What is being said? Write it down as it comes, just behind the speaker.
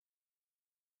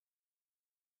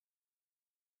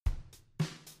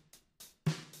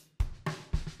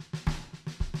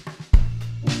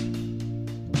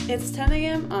It's 10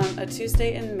 a.m. on a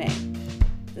Tuesday in May.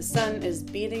 The sun is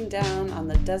beating down on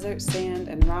the desert sand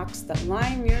and rocks that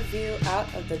line your view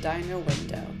out of the diner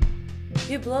window.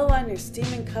 You blow on your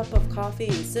steaming cup of coffee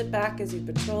and sit back as you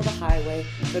patrol the highway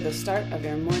for the start of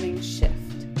your morning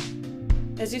shift.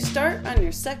 As you start on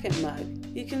your second mug,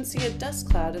 you can see a dust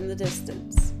cloud in the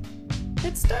distance.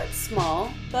 It starts small,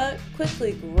 but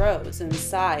quickly grows in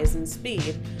size and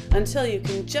speed until you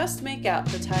can just make out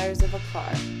the tires of a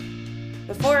car.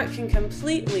 Before it can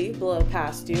completely blow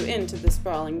past you into the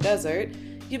sprawling desert,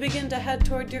 you begin to head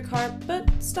toward your car, but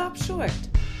stop short.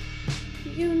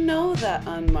 You know that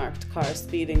unmarked car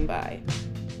speeding by.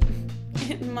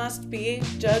 It must be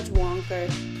Judge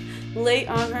Wonker, late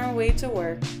on her way to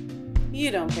work.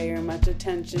 You don't pay her much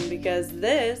attention because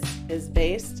this is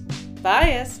based,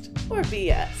 biased, or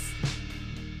BS.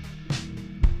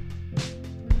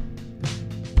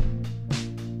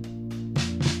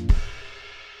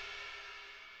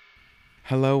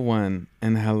 Hello one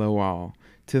and hello all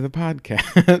to the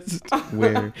podcast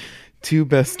where two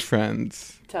best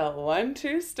friends tell one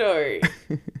true story.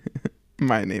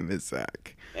 My name is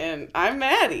Zach. And I'm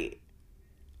Maddie.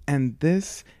 And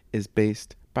this is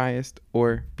based, biased,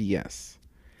 or BS.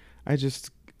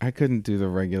 I couldn't do the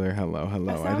regular hello. I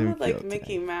I sounded didn't like feel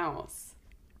Mickey today. Mouse.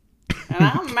 And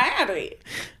I'm Maddie.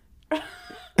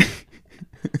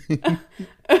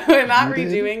 We're not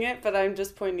redoing it, but I'm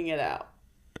just pointing it out.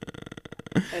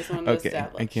 I just wanted to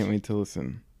establish. I can't wait to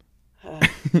listen.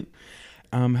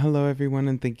 Hello everyone,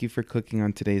 and thank you for clicking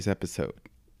on today's episode.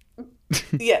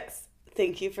 Yes,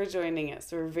 thank you for joining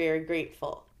us. We're very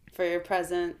grateful for your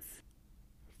presence,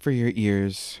 For your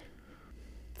ears,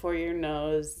 for your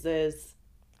noses.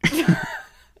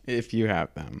 if you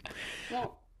have them.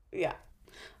 Well, yeah.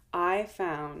 I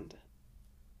found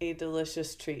a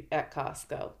delicious treat at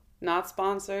Costco. Not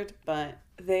sponsored, but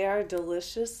they are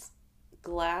delicious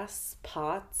glass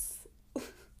pots.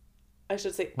 I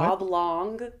should say What?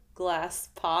 oblong glass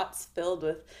pots filled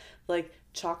with like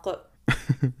chocolate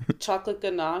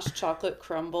ganache, chocolate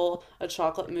crumble, a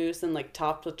chocolate mousse, and like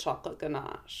topped with chocolate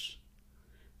ganache.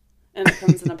 And it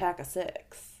comes in a pack of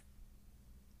 6.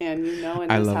 And you know, in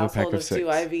I this love a pack household of of 2, 6.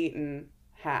 I've eaten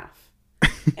half.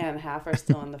 And half are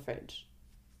still in the fridge.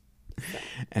 So.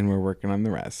 And we're working on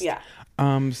the rest. Yeah.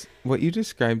 What you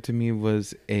described to me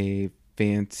was a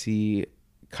fancy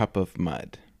cup of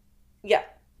mud. Yeah.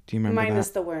 Do you remember Minus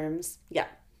that? the worms. Yeah.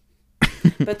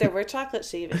 But there were chocolate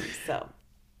shavings, so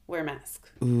wear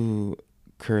mask. Ooh,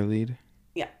 curlied.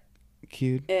 Yeah.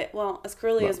 Cute. Well, as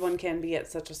curly as one can be at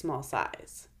such a small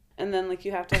size. And then, like,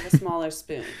 you have to have a smaller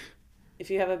spoon. If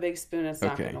you have a big spoon, it's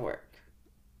not going to work.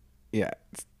 Yeah,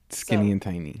 skinny and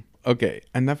tiny. Okay,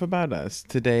 enough about us.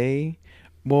 Today,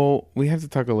 well, we have to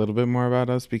talk a little bit more about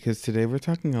us because today we're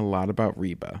talking a lot about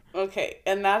Reba. Okay,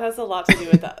 and that has a lot to do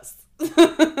with us.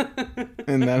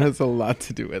 And that has a lot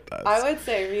to do with us. I would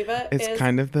say Reba is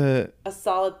kind of a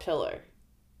solid pillar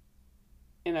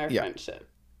in our friendship.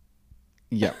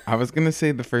 Yeah, I was going to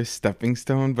say the first stepping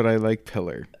stone, but I like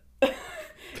pillar.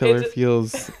 Pillar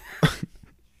feels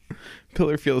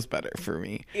better for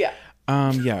me. Yeah.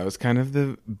 It was kind of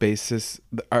the basis,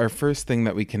 our first thing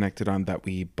that we connected on that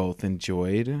we both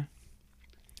enjoyed.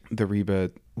 The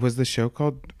Reba, was the show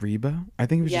called Reba? I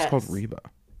think it was just called Reba.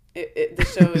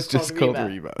 The show is just called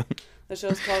Reba. The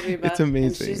show's called Reba. It's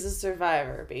amazing. And she's a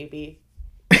survivor, baby.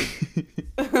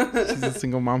 She's a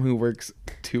single mom who works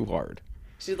too hard.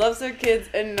 She loves her kids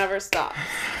and never stops.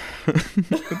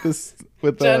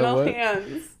 with gentle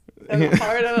hands and the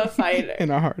heart of a fighter.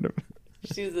 And a heart of.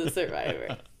 She's a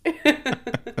survivor.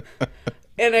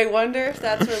 And I wonder if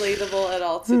that's relatable at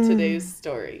all to today's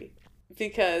story,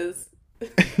 because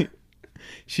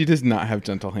she does not have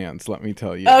gentle hands. Let me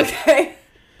tell you. Okay.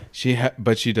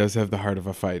 But she does have the heart of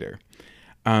a fighter.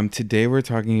 Today we're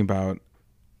talking about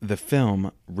the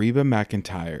film Reba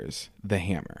McEntire's The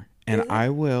Hammer, and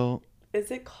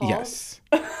Is it called? Yes.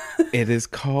 It is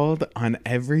called on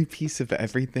every piece of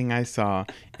everything I saw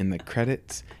in the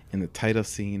credits, in the title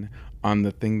scene, on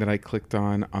the thing that I clicked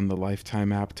on the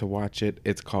Lifetime app to watch it.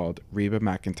 It's called Reba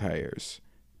McEntire's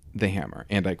The Hammer.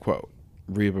 And I quote,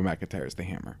 Reba McEntire's The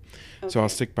Hammer. Okay. So I'll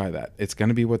stick by that. It's going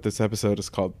to be what this episode is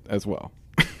called as well.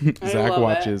 Zach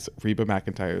watches Reba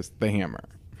McEntire's The Hammer.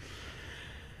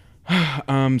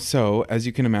 So, as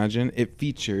you can imagine, it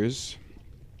features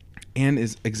and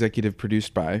is executive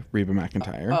produced by Reba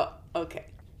McEntire. Oh, okay.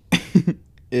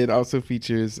 It also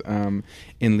features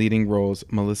in leading roles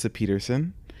Melissa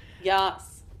Peterson.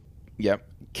 Yes. Yep.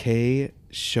 Kay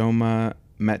Shoma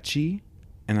Mechi,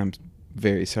 and I'm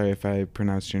very sorry if I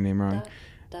pronounced your name wrong.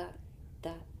 Da.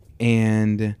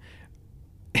 And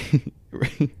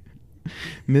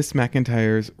Miss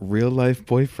McEntire's real-life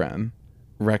boyfriend,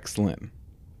 Rex Lynn.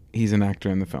 He's an actor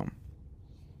in the film.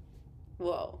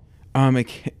 Whoa.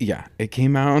 It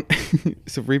came out.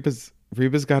 So Reba's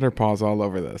got her paws all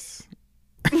over this.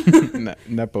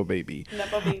 Nepo baby.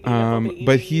 Nepo baby.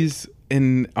 But he's,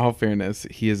 in all fairness,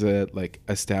 he is a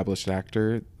established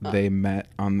actor. They met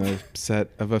on the set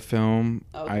of a film.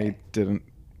 Okay. I didn't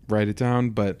write it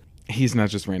down, but he's not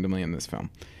just randomly in this film.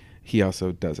 He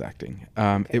also does acting.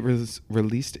 It was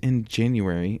released in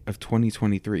January of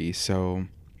 2023. So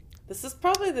this is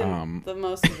probably the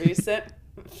most recent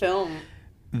film.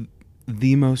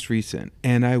 The most recent.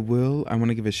 And I want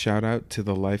to give a shout out to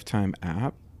the Lifetime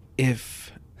app.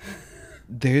 If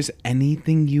there's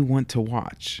anything you want to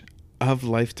watch of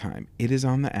Lifetime, it is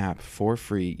on the app for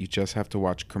free. You just have to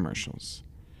watch commercials.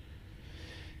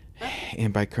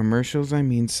 And by commercials, I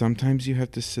mean sometimes you have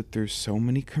to sit through so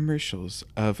many commercials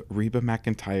of Reba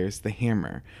McEntire's The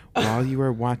Hammer while you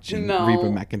are watching Reba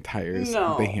McEntire's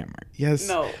The Hammer. Yes.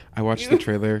 No. I watched the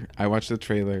trailer.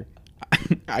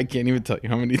 I can't even tell you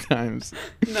how many times.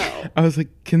 No. I was like,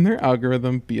 can their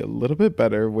algorithm be a little bit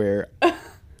better where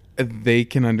they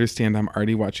can understand I'm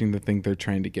already watching the thing they're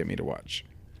trying to get me to watch?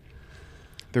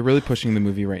 They're really pushing the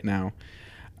movie right now,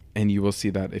 and you will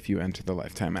see that if you enter the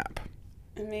Lifetime app.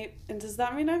 And does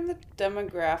that mean I'm the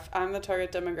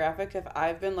target demographic if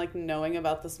I've been knowing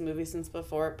about this movie since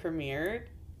before it premiered?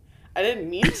 I didn't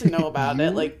mean to know about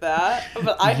it like that,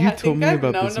 but you told me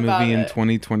about this movie in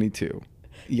 2022.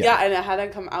 Yeah, and it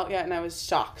hadn't come out yet, and I was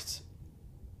shocked.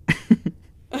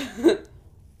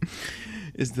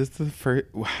 Is this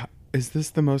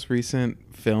the most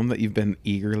recent film that you've been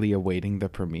eagerly awaiting the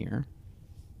premiere?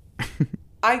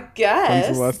 I guess.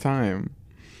 When's the last time?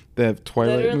 The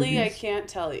Twilight Literally, movies? I can't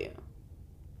tell you.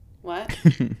 What?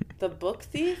 The Book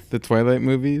Thief? The Twilight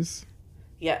movies?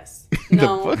 Yes.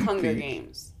 No, Hunger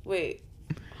Games. Wait.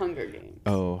 Hunger Games.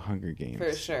 Oh, Hunger Games.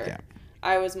 For sure. Yeah.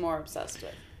 I was more obsessed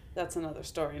with. That's another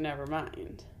story. Never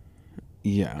mind.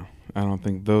 Yeah. I don't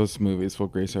think those movies will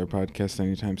grace our podcast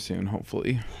anytime soon,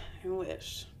 hopefully. I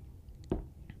wish.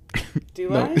 Do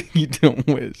No, I? You don't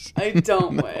wish. I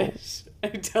don't wish. I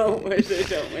don't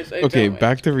wish. Okay,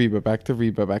 back to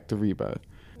Reba.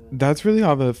 That's really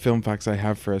all the film facts I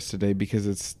have for us today because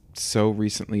it's so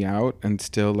recently out and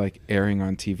still airing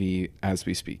on TV as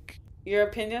we speak. Your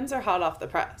opinions are hot off the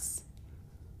press.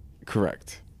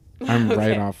 Correct. I'm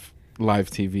right off live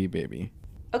TV, baby.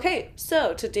 Okay,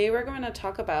 so today we're going to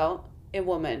talk about a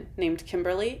woman named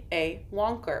Kimberly A.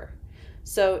 Wonker.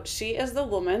 So she is the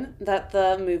woman that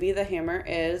the movie The Hammer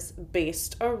is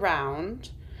based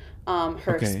around.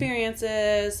 Her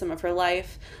experiences, some of her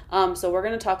life. So we're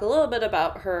going to talk a little bit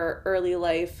about her early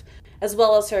life, as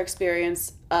well as her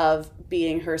experience of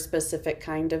being her specific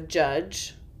kind of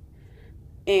judge.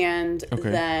 And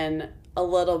then a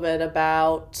little bit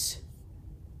about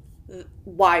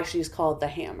why she's called the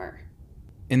Hammer.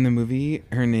 In the movie,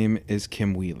 her name is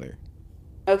Kim Wheeler.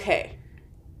 Okay.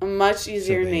 A much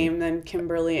easier name than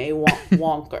Kimberly A.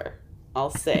 Wonker, I'll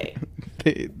say.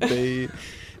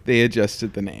 They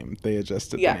adjusted the name.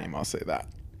 The name, I'll say that.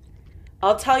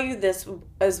 I'll tell you this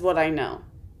is what I know.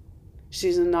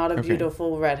 She's not a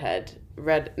beautiful redhead.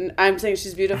 I'm saying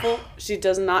she's beautiful. She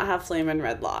does not have flaming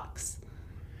red locks.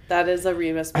 That is a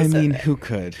Reba specific. I mean, who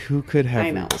could? Who could have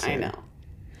Reba? I know.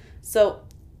 So,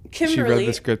 Kimberly... She read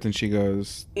the script and she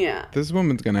goes, yeah, this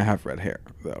woman's going to have red hair,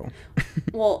 though.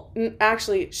 Well,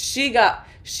 actually, she got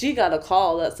a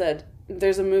call that said,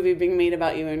 there's a movie being made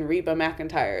about you and Reba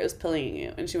McEntire is playing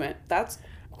you. And she went, that's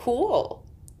cool.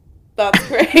 That's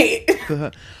great.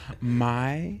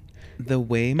 The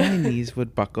way my knees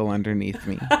would buckle underneath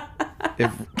me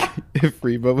if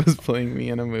Reba was playing me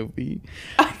in a movie,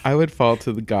 I would fall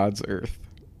to the God's earth.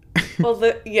 Well,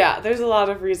 there's a lot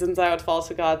of reasons I would fall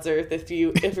to God's earth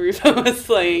if Reba was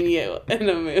playing you in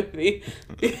a movie.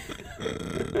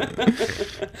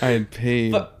 I'd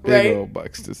pay big old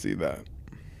bucks to see that.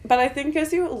 But I think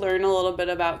as you learn a little bit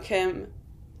about Kim,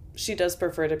 she does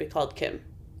prefer to be called Kim.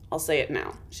 I'll say it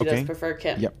now. She does prefer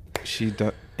Kim. Yep, she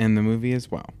does in the movie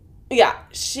as well. Yeah,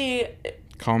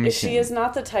 Call me she Kim. is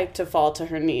not the type to fall to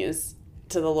her knees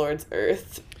to the Lord's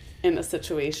earth in a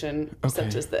situation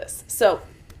such as this. So,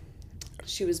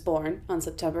 she was born on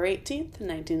September 18th,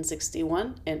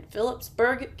 1961 in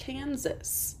Phillipsburg,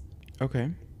 Kansas.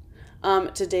 Okay.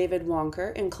 To David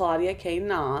Wonker and Claudia K.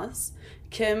 Nas.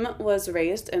 Kim was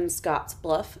raised in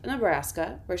Scottsbluff,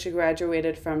 Nebraska, where she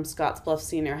graduated from Scottsbluff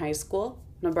Senior High School,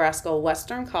 Nebraska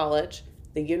Western College,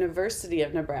 the University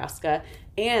of Nebraska,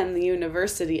 and the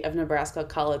University of Nebraska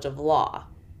College of Law.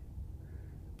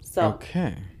 So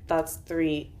that's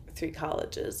three 3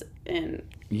 colleges in.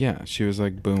 Yeah, she was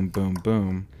like, boom, boom,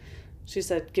 boom. She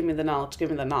said, give me the knowledge, give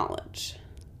me the knowledge.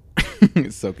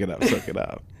 Soak it up, soak it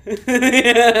up.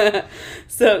 Yeah.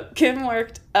 So Kim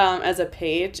worked as a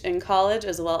page in college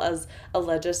as well as a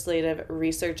legislative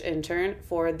research intern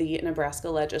for the Nebraska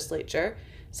legislature.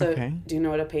 So Okay. do you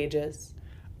know what a page is?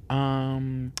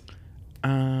 A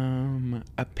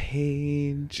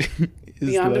page is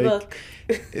Beyond like, a book.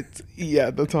 It's,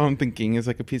 yeah, that's all I'm thinking is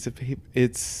like a piece of paper.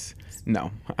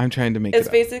 No, I'm trying to make it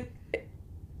up.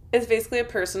 It's basically a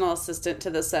personal assistant to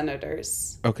the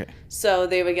senators. Okay. So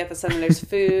they would get the senators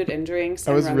food and drinks.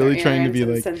 I was and really trying to be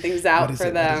and like, send things out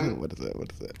for them. What is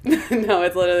it? No,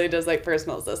 it's literally just like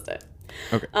personal assistant.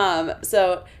 Okay.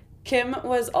 So Kim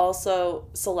was also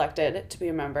selected to be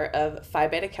a member of Phi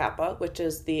Beta Kappa, which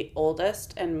is the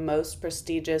oldest and most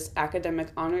prestigious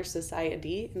academic honor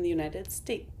society in the United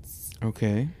States.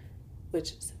 Okay.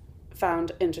 Which is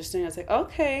found interesting. I was like,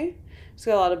 okay. She's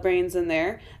got a lot of brains in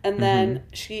there. And then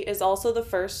she is also the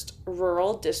first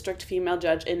rural district female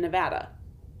judge in Nevada.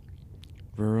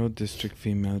 Rural district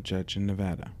female judge in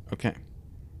Nevada. Okay.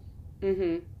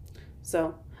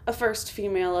 So, a first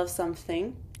female of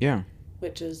something. Yeah.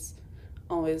 Which is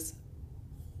always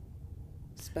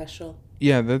special.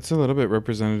 Yeah, that's a little bit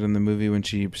represented in the movie when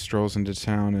she strolls into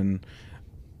town and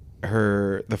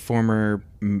the former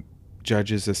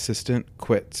judge's assistant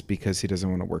quits because he doesn't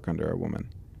want to work under a woman.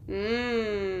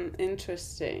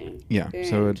 Interesting. Yeah, Very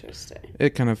so interesting.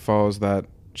 it kind of follows that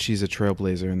she's a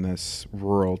trailblazer in this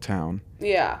rural town.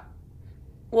 Yeah.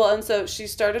 Well, and so she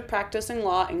started practicing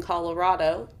law in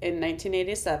Colorado in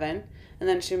 1987, and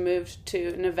then she moved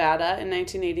to Nevada in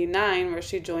 1989, where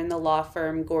she joined the law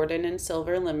firm Gordon and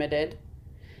Silver Limited.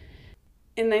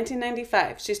 In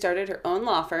 1995, she started her own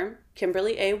law firm,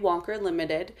 Kimberly A. Wonker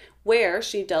Limited, where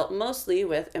she dealt mostly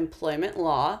with employment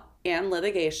law and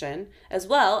litigation, as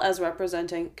well as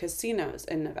representing casinos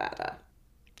in Nevada.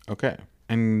 Okay.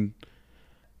 And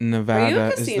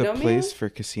Nevada is the place man? for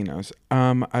casinos.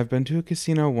 I've been to a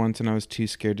casino once and I was too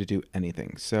scared to do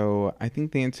anything. So I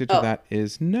think the answer to that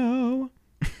is no.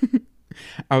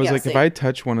 I was like, same. if I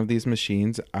touch one of these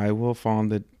machines, I will fall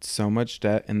into so much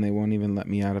debt and they won't even let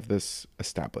me out of this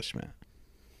establishment.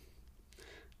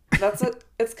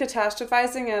 It's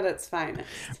catastrophizing at its finest.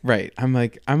 Right. I'm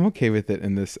like, I'm okay with it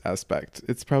in this aspect.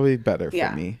 It's probably better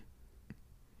for me.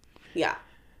 Yeah.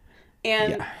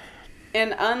 I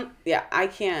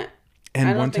can't.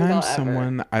 And one time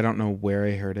someone, I don't know where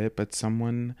I heard it, but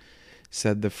someone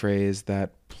said the phrase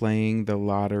that playing the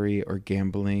lottery or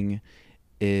gambling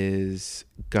is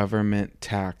government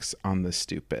tax on the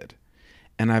stupid.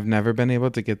 And I've never been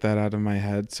able to get that out of my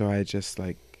head. So I just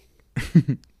like,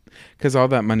 because all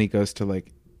that money goes to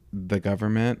like the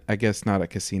government, I guess not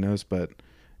at casinos, but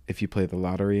if you play the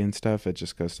lottery and stuff, it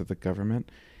just goes to the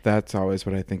government. That's always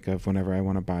what I think of whenever I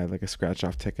want to buy like a scratch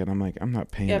off ticket. I'm like, I'm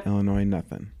not paying Illinois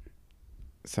nothing.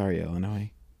 Sorry,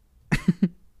 Illinois.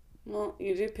 Well,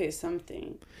 you do pay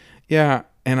something. Yeah,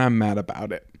 and I'm mad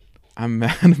about it.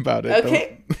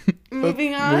 Okay,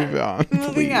 moving on.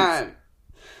 Moving on.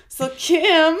 So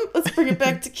Kim, let's bring it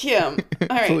back to Kim. All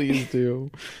right. Please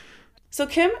do. So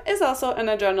Kim is also an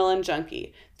adrenaline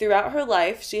junkie. Throughout her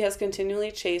life, she has continually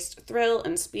chased thrill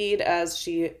and speed as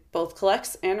she both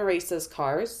collects and races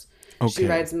cars. Okay. She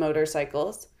rides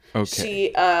motorcycles. Okay.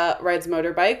 She rides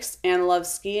motorbikes and loves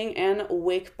skiing and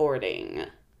wakeboarding.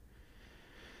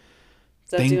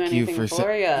 Does that do anything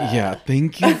for you? Yeah,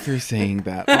 thank you for saying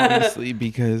that, honestly,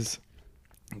 because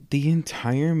the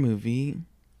entire movie,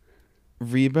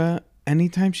 Reba,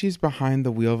 anytime she's behind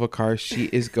the wheel of a car, she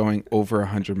is going over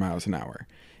 100 miles an hour.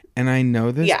 And I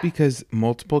know this because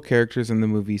multiple characters in the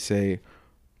movie say,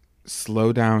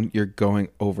 slow down, you're going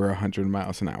over 100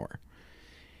 miles an hour.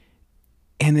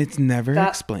 And it's never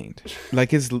explained. Like,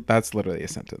 that's literally a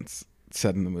sentence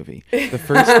said in the movie. The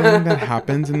first thing that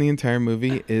happens in the entire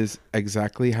movie is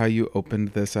exactly how you opened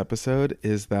this episode,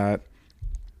 is that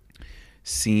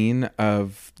scene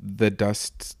of the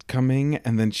dust coming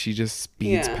and then she just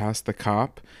speeds past the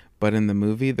cop. But in the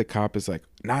movie, the cop is like,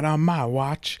 not on my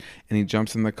watch. And he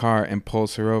jumps in the car and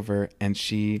pulls her over. And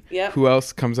who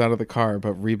else comes out of the car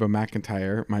but Reba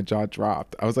McEntire? My jaw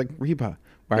dropped. I was like, Reba,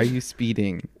 why are you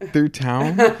speeding through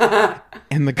town?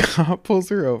 And the cop pulls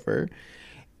her over.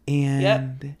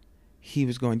 And he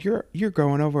was going, you're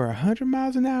going over 100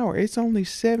 miles an hour. It's only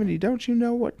 70. Don't you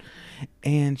know what?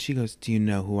 And she goes, do you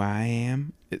know who I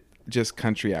am? Just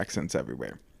country accents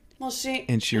everywhere. Well, she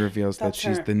reveals that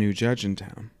she's the new judge in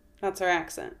town. That's her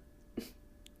accent.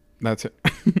 That's her.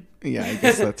 Yeah, I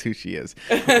guess that's who she is.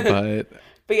 But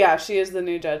yeah, she is the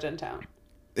new judge in town.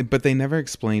 But they never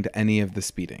explained any of the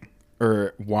speeding.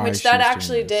 or why. Which that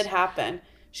actually did happen.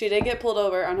 She did get pulled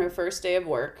over on her first day of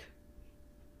work,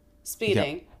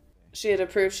 speeding. Yep. She had to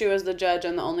prove she was the judge,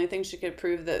 and the only thing she could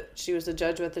prove that she was the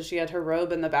judge with is she had her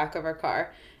robe in the back of her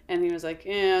car. And he was like,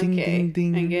 yeah, okay, ding,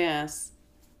 ding, ding. I guess.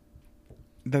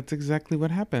 That's exactly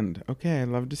what happened. Okay, I'd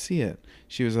love to see it.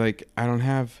 She was like, I don't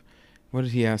have, what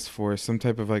did he ask for? Some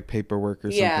type of like paperwork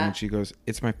or something. And she goes,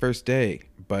 it's my first day,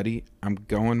 buddy. I'm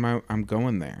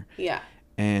going there. Yeah.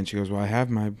 And she goes, well, I have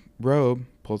my robe.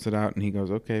 Pulls it out, and he goes,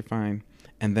 okay, fine.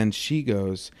 And then she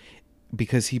goes,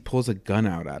 because he pulls a gun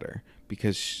out at her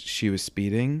because she was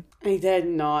speeding. I did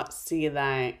not see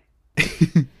that.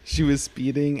 She was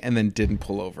speeding and then didn't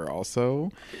pull over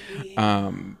also.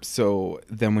 Yeah. So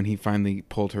then when he finally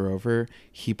pulled her over,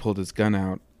 he pulled his gun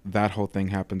out. That whole thing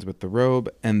happens with the robe.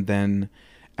 And then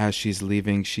as she's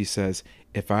leaving, she says,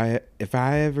 if I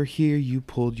ever hear you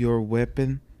pulled your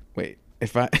weapon,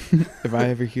 if I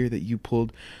ever hear that you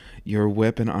pulled your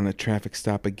weapon on a traffic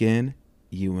stop again,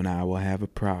 you and I will have a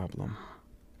problem.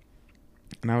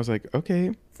 And I was like,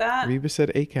 okay, Reba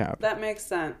said ACAB. That makes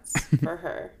sense for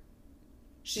her.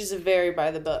 She's very by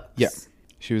the books. Yeah.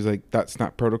 She was like, that's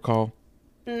not protocol.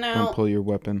 No. Don't pull your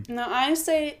weapon. No, I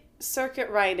say circuit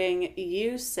riding.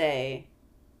 You say...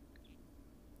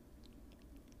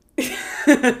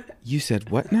 You said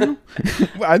what now?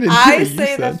 I didn't hear you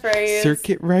say the phrase...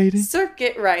 Circuit riding?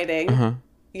 Circuit riding. Uh-huh.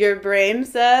 Your brain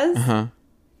says... Uh-huh.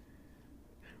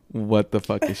 What the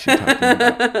fuck is she talking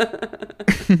about?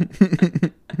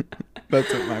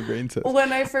 That's what my brain says.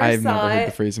 When I first I've saw never heard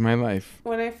the phrase in my life.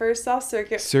 When I first saw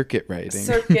circuit riding.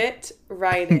 Circuit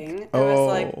riding. I was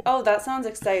like, oh, that sounds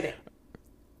exciting.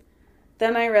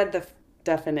 Then I read the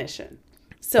definition.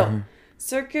 So,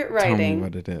 circuit riding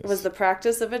what it is. Was the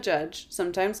practice of a judge,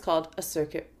 sometimes called a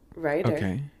circuit rider.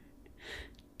 Okay.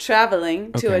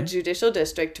 Traveling to a judicial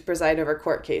district to preside over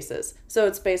court cases. So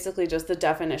it's basically just the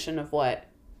definition of what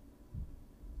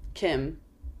Kim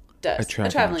does. A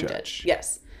traveling judge.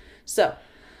 Yes. So.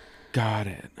 Got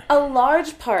it. A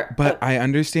large part. But I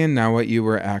understand now what you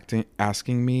were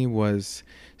asking me was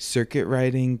circuit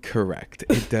riding correct.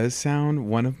 It does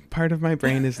sound, part of my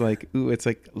brain is like, ooh, it's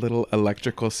like little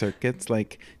electrical circuits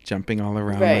like jumping all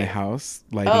around my house,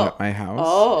 lighting up my house.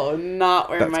 Oh, not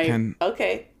where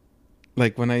okay.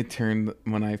 Like when I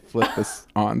flip this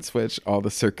on switch, all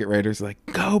the circuit riders are like,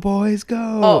 go boys, go.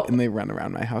 Oh, and they run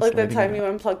around my house. Like the time you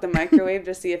unplugged the microwave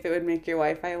to see if it would make your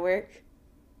Wi-Fi work.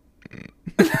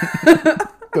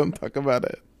 Don't talk about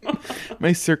it.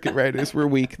 My circuit riders were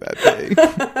weak that day.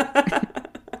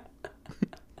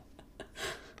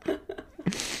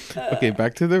 Okay,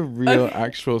 back to the real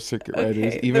actual circuit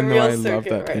riders, even though I love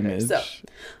that image. So,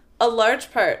 a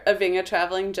large part of being a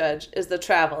traveling judge is the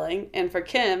traveling, and for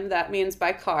Kim, that means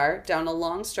by car down a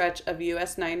long stretch of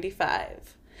US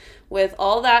 95. With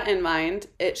all that in mind,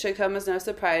 it should come as no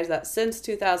surprise that since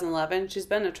 2011, she's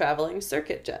been a traveling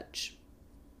circuit judge.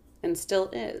 And still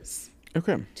is.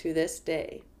 Okay. To this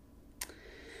day.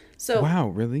 So. Wow,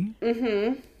 really?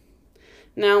 Mm-hmm.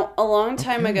 Now, a long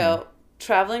time ago,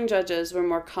 traveling judges were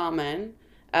more common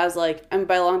as and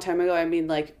by a long time ago, I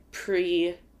mean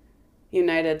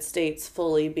pre-United States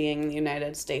fully being the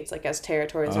United States, as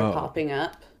territories are popping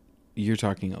up. You're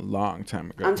talking a long time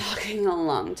ago. I'm talking a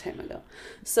long time ago.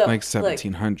 So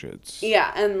 1700s.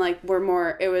 Yeah, and we're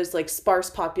more, it was sparse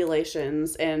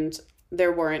populations, and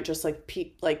there weren't just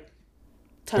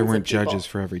tons there weren't of people. Judges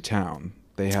for every town.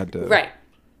 They had to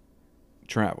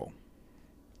travel.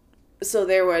 So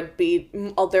there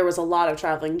was a lot of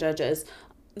traveling judges.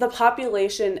 The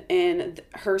population in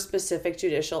her specific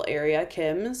judicial area,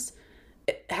 Kim's,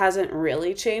 it hasn't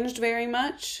really changed very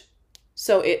much.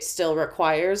 So it still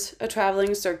requires a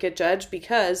traveling circuit judge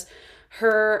because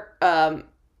her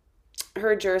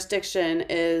jurisdiction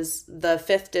is the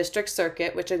 5th District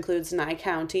Circuit, which includes Nye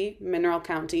County, Mineral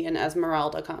County, and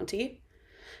Esmeralda County.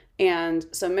 And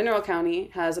so Mineral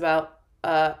County has about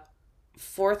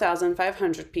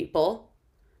 4,500 people.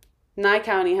 Nye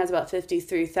County has about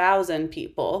 53,000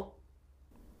 people.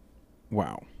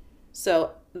 Wow.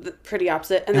 So pretty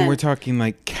opposite. And then we're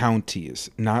talking counties,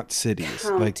 not cities.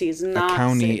 Counties, not a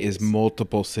county cities. Is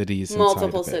multiple cities.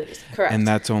 Multiple cities, correct. And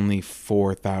that's only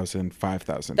 4,000,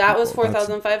 5,000. That was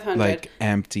 4,500.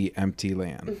 Empty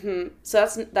land. Mm-hmm. So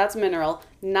that's Mineral.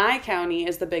 Nye County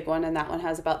is the big one, and that one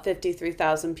has about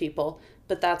 53,000 people.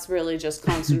 But that's really just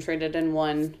concentrated in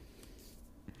one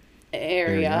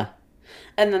area.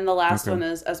 And then the last one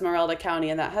is Esmeralda County,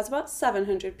 and that has about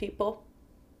 700 people.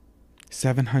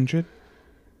 700?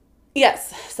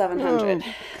 Yes, 700.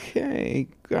 Okay,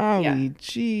 golly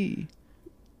gee.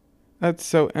 That's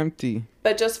so empty.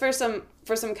 But just for some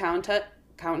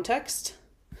context,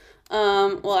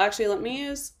 Well, actually, let me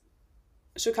use...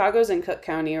 Chicago's in Cook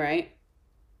County, right?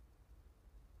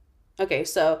 Okay,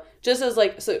 so just as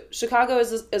like... So Chicago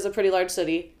is a pretty large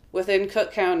city. Within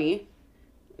Cook County,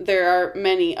 there are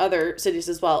many other cities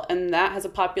as well. And that has a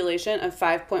population of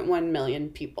 5.1 million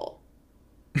people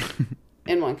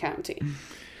in one county.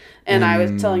 And I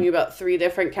was telling you about 3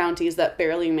 different counties that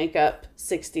barely make up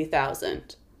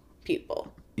 60,000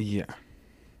 people. Yeah.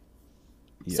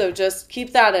 So just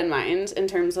keep that in mind in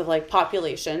terms of like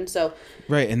population. So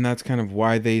right, and that's kind of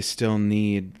why they still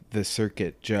need the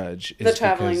circuit judge. The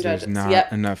traveling because judges. There's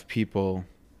not enough people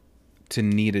to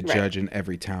need a judge in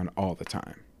every town all the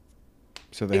time.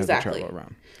 So they have to travel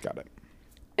around. Got it.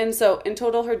 And so in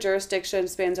total, her jurisdiction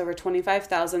spans over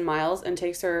 25,000 miles and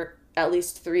takes her at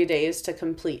least 3 days to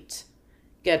complete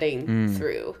getting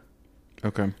through.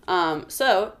 Okay.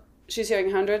 So she's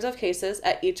hearing hundreds of cases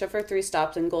at each of her 3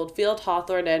 stops in Goldfield,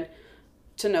 Hawthorne, and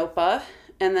Tonopah,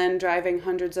 and then driving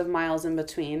hundreds of miles in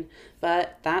between.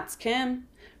 But that's Kim.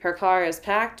 Her car is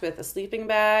packed with a sleeping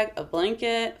bag, a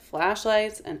blanket,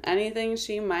 flashlights, and anything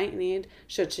she might need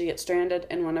should she get stranded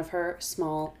in one of her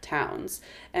small towns.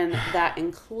 And that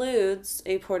includes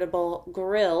a portable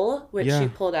grill, which she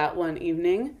pulled out one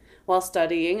evening while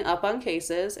studying up on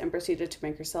cases and proceeded to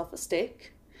make herself a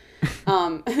steak.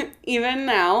 Even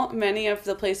now, many of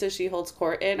the places she holds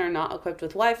court in are not equipped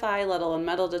with Wi-Fi, let alone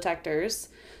metal detectors.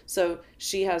 So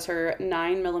she has her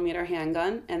 9mm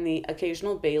handgun and the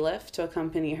occasional bailiff to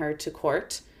accompany her to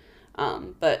court.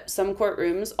 But some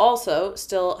courtrooms also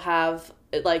still have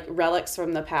like relics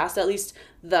from the past. At least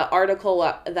the article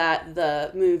that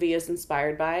the movie is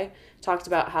inspired by talked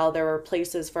about how there were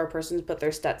places for a person to put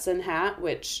their Stetson hat,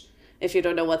 which if you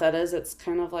don't know what that is, it's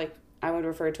kind of like, I would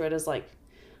refer to it as like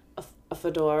a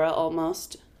fedora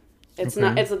almost. It's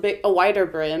not, it's a wider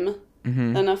brim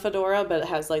than a fedora, but it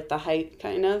has like the height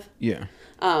kind of. Yeah.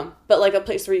 But like a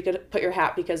place where you could put your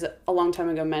hat, because a long time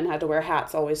ago men had to wear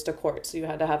hats always to court, so you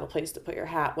had to have a place to put your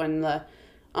hat when the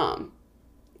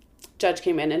judge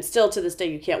came in. And still to this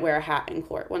day you can't wear a hat in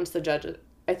court once the judge,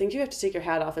 I think you have to take your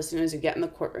hat off as soon as you get in the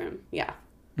courtroom. Yeah.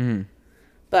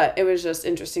 But it was just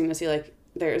interesting to see like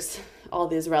there's all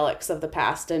these relics of the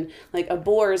past, and like a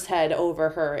boar's head over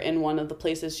her in one of the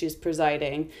places she's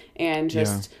presiding, and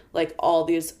just like all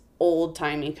these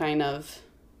old-timey kind of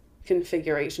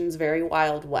configurations, very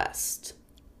Wild West.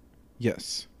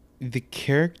 Yes. The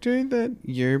character that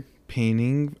you're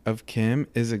painting of Kim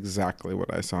is exactly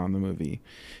what I saw in the movie.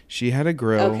 She had a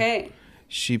grill. Okay.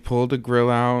 She pulled a grill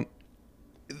out.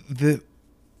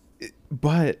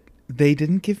 But they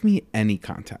didn't give me any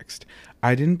context.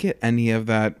 I didn't get any of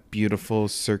that beautiful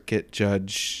circuit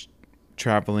judge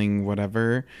traveling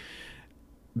whatever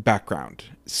background.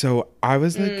 So I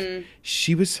was like,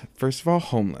 she was first of all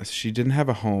homeless. She didn't have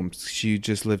a home. She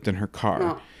just lived in her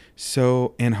car.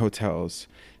 So, and hotels.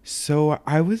 So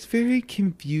I was very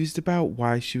confused about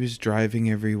why she was driving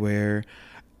everywhere.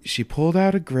 She pulled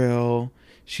out a grill.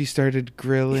 She started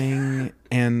grilling,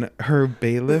 and her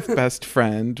bailiff best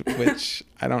friend, which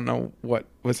I don't know what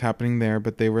was happening there,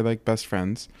 but they were like best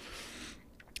friends.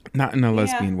 Not in a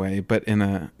lesbian way, but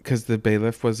because the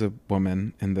bailiff was a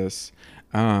woman in this.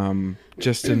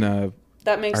 Just in a...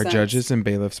 That makes sense. Judges and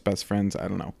bailiffs best friends, I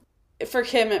don't know. For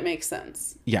Kim, it makes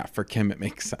sense. Yeah, for Kim, it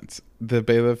makes sense. The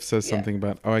bailiff says something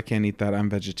about, oh, I can't eat that, I'm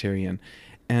vegetarian.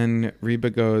 And Reba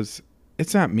goes,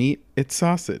 it's not meat, it's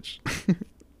sausage.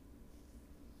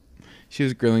 She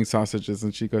was grilling sausages,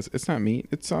 and she goes, it's not meat,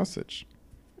 it's sausage.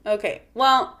 Okay,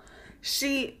 well,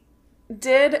 she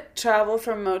did travel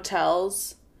from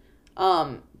motels,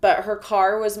 but her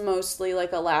car was mostly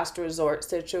like a last resort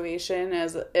situation,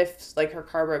 as if like her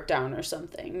car broke down or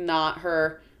something. Not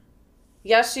her...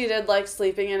 Yes, she did like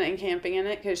sleeping in it and camping in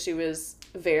it, because she was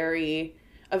a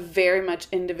very much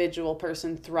individual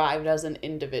person, thrived as an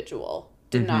individual,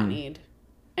 did not need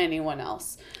anyone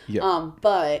else.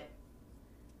 But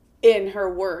in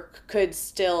her work could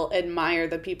still admire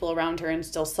the people around her and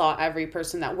still saw every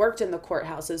person that worked in the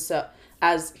courthouses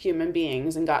as human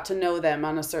beings, and got to know them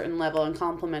on a certain level and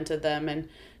complimented them and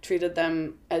treated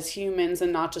them as humans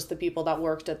and not just the people that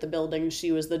worked at the building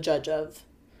she was the judge of.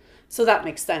 So that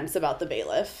makes sense about the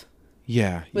bailiff.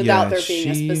 Yeah. Without there being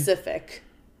a specific.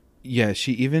 Yeah,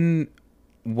 she even,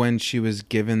 when she was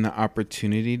given the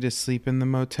opportunity to sleep in the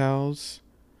motels,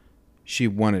 she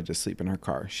wanted to sleep in her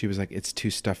car. She was like, it's too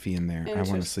stuffy in there. I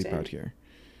want to sleep out here.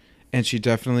 And she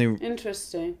definitely...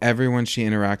 Interesting. Everyone she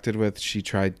interacted with, she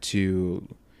tried to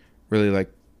really like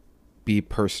be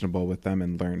personable with them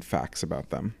and learn facts about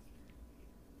them.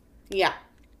 Yeah.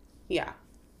 Yeah.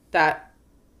 That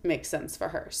makes sense for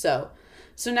her. So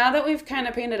now that we've kind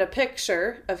of painted a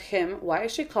picture of him, why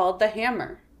is she called the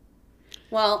Hammer?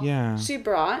 Well, Yeah. she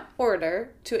brought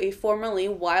order to a formerly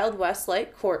Wild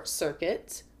West-like court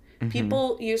circuit.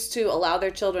 People used to allow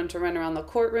their children to run around the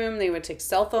courtroom. They would take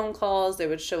cell phone calls. They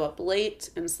would show up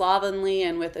late and slovenly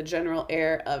and with a general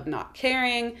air of not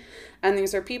caring. And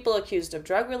these are people accused of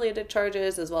drug-related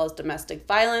charges as well as domestic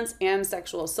violence and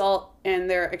sexual assault. And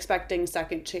they're expecting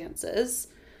second chances.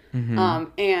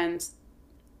 And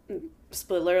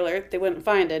spoiler alert, they wouldn't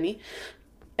find any.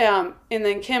 And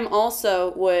then Kim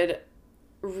also would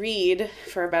read,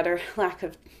 for a better lack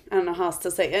of, I don't know how else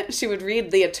to say it, she would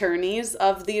read the attorneys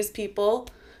of these people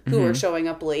who were showing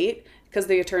up late, because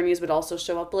the attorneys would also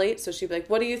show up late. So she'd be like,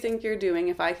 what do you think you're doing?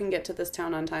 If I can get to this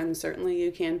town on time, certainly you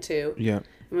can too. Yeah.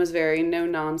 It was very no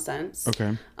nonsense.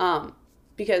 Okay.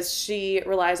 Because she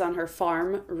relies on her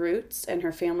farm roots and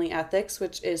her family ethics,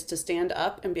 which is to stand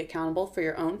up and be accountable for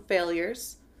your own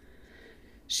failures.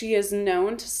 She is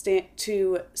known to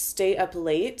stay up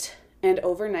late and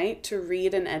overnight to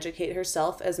read and educate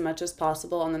herself as much as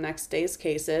possible on the next day's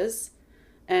cases.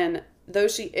 And though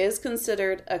she is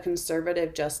considered a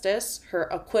conservative justice, her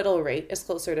acquittal rate is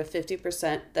closer to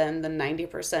 50% than the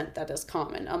 90% that is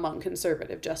common among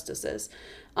conservative justices.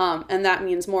 And that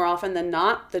means more often than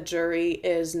not, the jury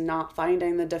is not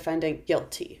finding the defendant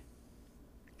guilty.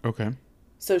 Okay.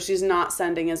 So she's not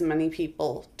sending as many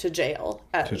people to jail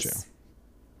as...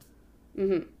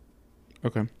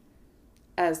 Okay.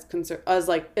 As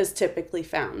is typically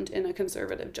found in a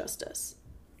conservative justice.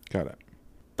 Got it.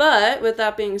 But with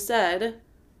that being said,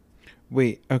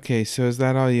 wait, okay, so is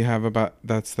that all you have about,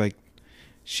 that's like,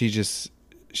 she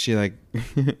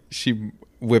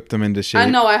whipped them into shape? I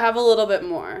know, I have a little bit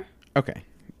more. Okay.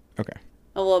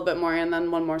 A little bit more, and then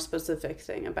one more specific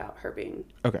thing about her being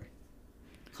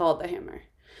called the Hammer.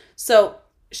 So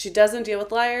she doesn't deal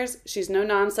with liars, she's no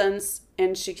nonsense,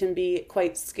 and she can be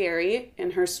quite scary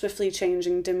in her swiftly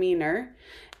changing demeanor.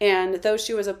 And though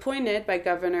she was appointed by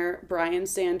Governor Brian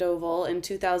Sandoval in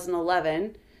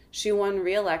 2011, she won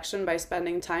re-election by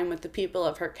spending time with the people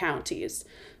of her counties.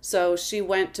 So she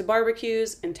went to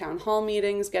barbecues and town hall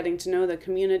meetings, getting to know the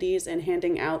communities and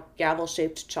handing out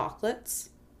gavel-shaped chocolates.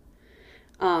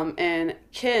 And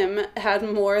Kim had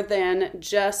more than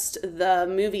just the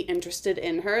movie interested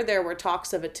in her. There were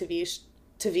talks of a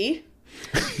TV?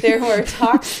 There were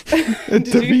talks...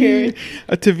 Did you hear?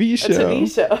 A TV show. A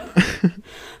TV show.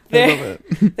 I love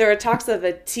it. There were talks of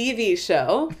a TV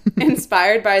show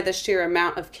inspired by the sheer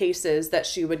amount of cases that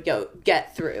she would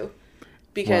get through.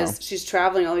 Because she's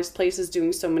traveling all these places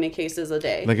doing so many cases a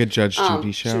day. Like a Judge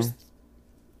Judy show?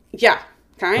 Yeah,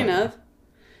 kind of.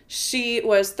 She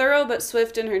was thorough but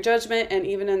swift in her judgment, and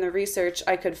even in the research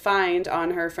I could find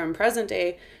on her from present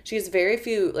day, she has very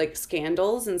few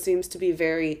scandals and seems to be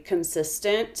very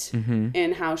consistent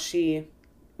in how she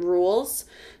rules.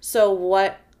 So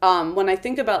when I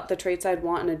think about the traits I'd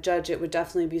want in a judge, it would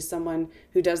definitely be someone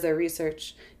who does their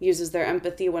research, uses their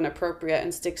empathy when appropriate,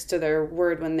 and sticks to their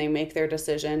word when they make their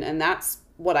decision. And that's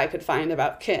what I could find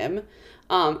about Kim.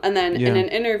 And then in an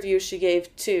interview she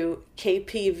gave to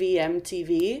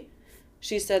KPVM-TV,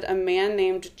 she said a man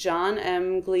named John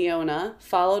M. Gliona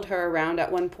followed her around at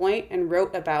one point and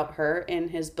wrote about her in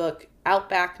his book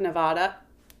Outback Nevada.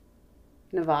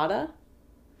 Nevada?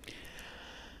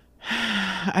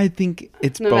 I think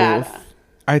it's Nevada. Both.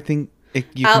 I think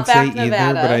you Outback, can say either,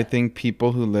 Nevada. but I think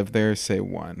people who live there say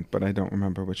one, but I don't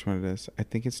remember which one it is. I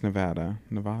think it's Nevada.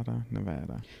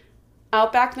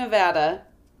 Outback, Nevada.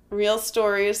 Real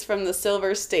stories from the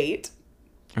Silver State.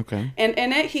 Okay. And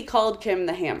in it, he called Kim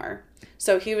the Hammer.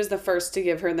 So he was the first to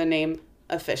give her the name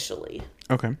officially.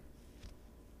 Okay.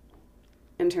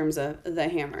 In terms of the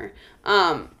Hammer.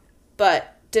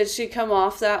 But did she come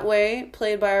off that way,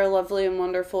 played by our lovely and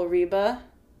wonderful Reba?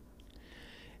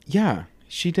 Yeah,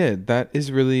 she did. That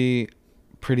is really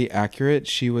pretty accurate.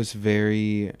 She was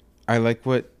very... I like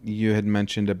what you had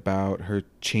mentioned about her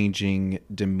changing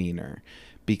demeanor.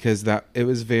 Because it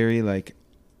was very,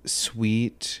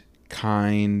 sweet,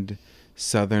 kind,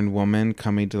 Southern woman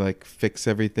coming to, fix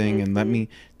everything and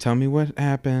tell me what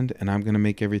happened, and I'm going to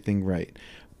make everything right.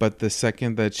 But the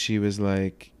second that she was,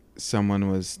 someone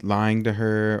was lying to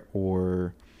her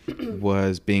or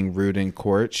was being rude in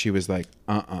court, she was like,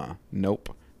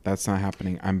 nope, that's not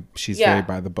happening. She's very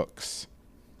by the books.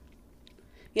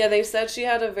 Yeah, they said she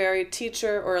had a very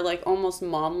teacher or almost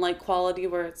mom-like quality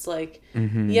where it's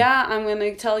yeah, I'm going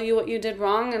to tell you what you did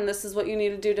wrong and this is what you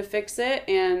need to do to fix it,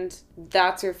 and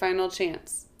that's your final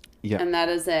chance. Yeah. And that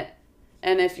is it.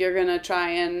 And if you're going to try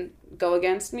and go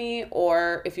against me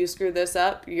or if you screw this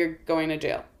up, you're going to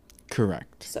jail.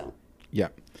 Correct. So. Yeah.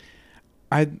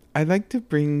 I'd like to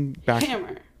bring back the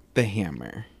Hammer. The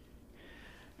Hammer.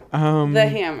 The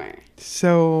Hammer.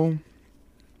 So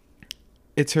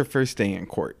It's her first day in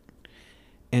court.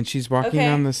 And she's walking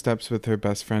down the steps with her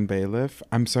best friend bailiff.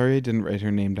 I'm sorry I didn't write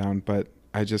her name down, but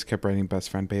I just kept writing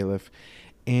best friend bailiff.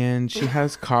 And she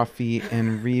has coffee,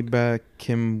 and Reba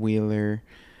Kim Wheeler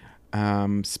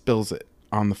spills it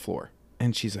on the floor.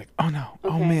 And she's like, oh no,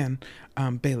 oh man,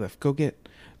 bailiff, go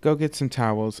get some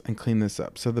towels and clean this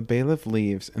up. So the bailiff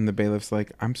leaves, and the bailiff's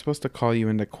like, I'm supposed to call you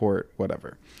into court,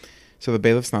 whatever. So the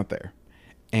bailiff's not there.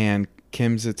 And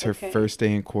it's her first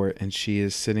day in court, and she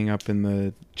is sitting up in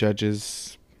the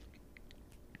judge's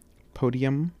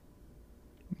podium.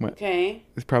 It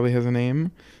probably has a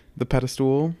name. The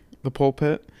pedestal, the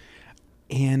pulpit.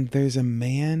 And there's a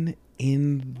man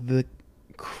in the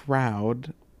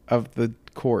crowd of the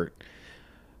court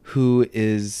who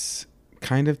is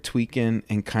kind of tweaking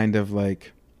and kind of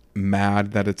like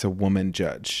mad that it's a woman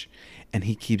judge. And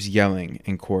he keeps yelling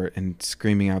in court and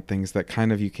screaming out things that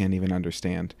kind of you can't even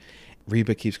understand.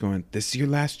 Reba keeps going, this is your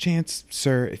last chance,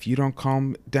 sir. If you don't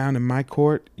calm down in my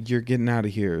court, you're getting out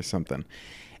of here or something.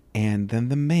 And then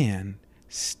the man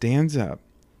stands up,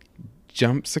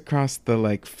 jumps across the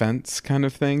like fence kind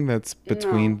of thing that's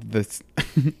between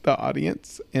the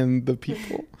audience and the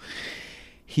people.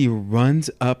 He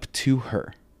runs up to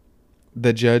her,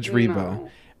 the judge Reba.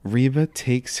 Reba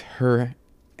takes her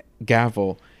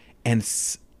gavel and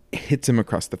hits him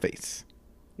across the face.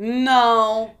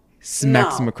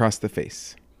 Smacks him across the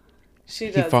face. She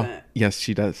doesn't. Yes,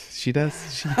 she does. She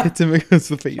hits him across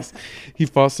the face. He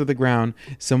falls to the ground.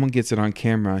 Someone gets it on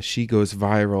camera. She goes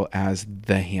viral as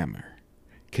the hammer.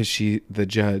 Because the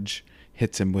judge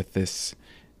hits him with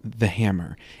the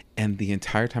hammer. And the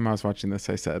entire time I was watching this,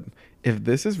 I said, if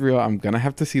this is real, I'm going to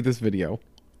have to see this video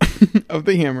of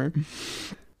the hammer.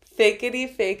 Fakety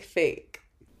fake.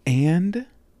 And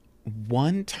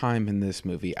one time in this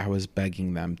movie, I was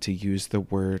begging them to use the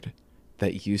word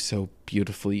that you so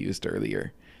beautifully used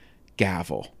earlier,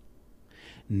 gavel.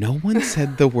 No one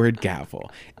said the word gavel.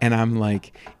 And I'm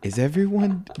like,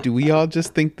 do we all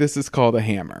just think this is called a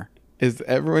hammer? Is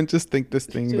everyone just think this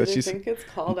thing that she's... think it's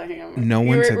called a hammer? No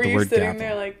one said the word gavel.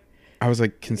 There like, I was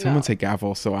like, can someone say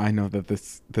gavel so I know that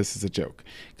this is a joke?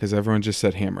 Because everyone just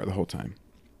said hammer the whole time.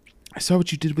 I saw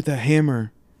what you did with that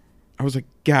hammer. I was like,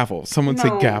 gavel. Someone say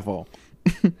gavel.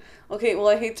 Okay, well,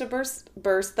 I hate to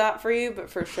burst that for you, but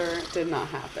for sure it did not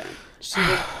happen. She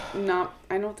did not...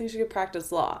 I don't think she could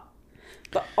practice law.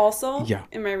 But also,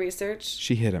 in my research...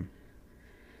 She hit him.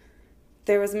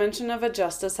 There was mention of a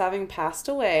justice having passed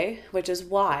away, which is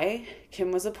why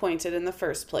Kim was appointed in the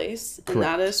first place. Correct. And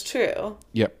that is true.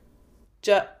 Yep.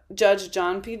 Judge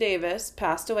John P. Davis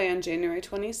passed away on January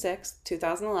 26,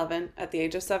 2011, at the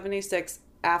age of 76,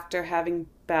 after having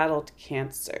battled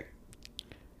cancer.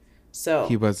 So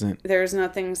he wasn't... There's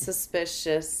nothing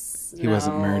suspicious. He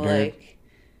wasn't murdered.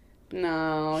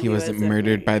 He wasn't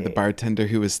murdered by the bartender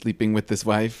who was sleeping with his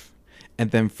wife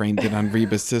and then framed it on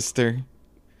Reba's sister.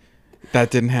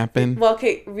 That didn't happen. Well,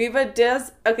 okay, Reba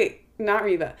does... Okay, not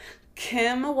Reba.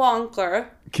 Kim Wonkler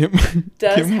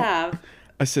does have...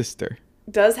 a sister.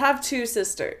 Does have two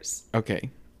sisters.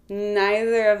 Okay.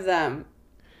 Neither of them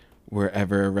were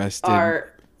ever arrested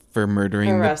for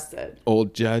murdering the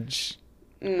old judge.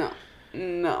 No.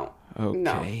 Okay.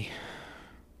 No.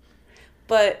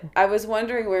 But I was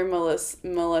wondering where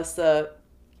Melissa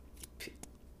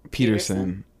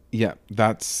Peterson. Yeah,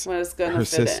 that's her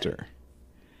sister. In.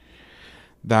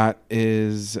 That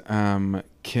is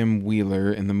Kim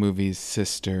Wheeler in the movie's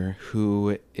sister,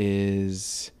 who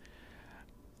is...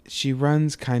 She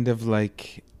runs kind of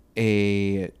like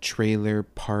a trailer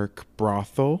park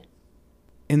brothel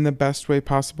in the best way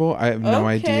possible. I have no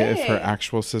idea if her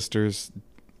actual sisters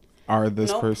are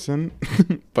this person,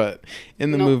 but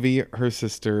in the movie, her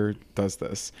sister does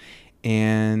this.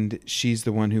 And she's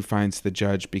the one who finds the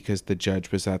judge because the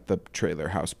judge was at the trailer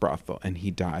house brothel and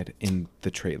he died in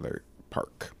the trailer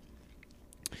park.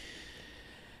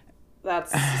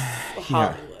 That's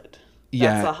Hollywood.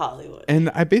 Yeah. That's a Hollywood. And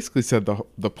I basically said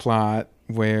the plot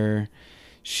where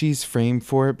she's framed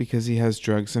for it because he has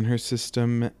drugs in her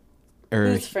system.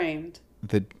 Who's framed?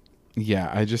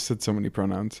 I just said so many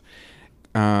pronouns.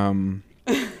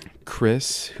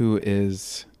 Chris, who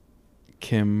is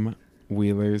Kim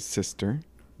Wheeler's sister,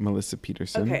 Melissa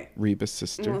Peterson, Reba's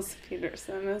sister. Melissa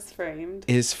Peterson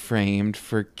is framed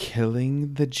for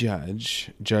killing the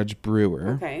judge, Judge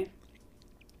Brewer.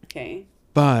 Okay.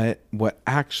 But what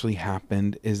actually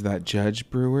happened is that Judge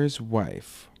Brewer's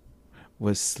wife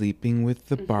was sleeping with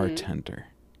the bartender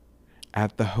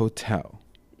at the hotel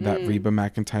that Reba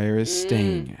McEntire is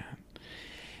staying at.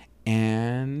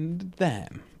 And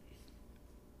then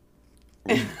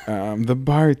the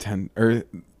bartender, or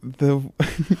the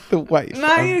wife.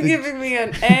 Now you're giving me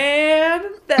an and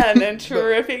then and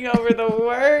tripping over the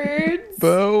words.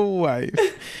 The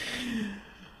wife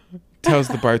tells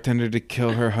the bartender to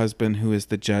kill her husband, who is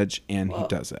the judge, and he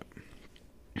does it.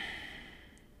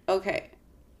 Okay.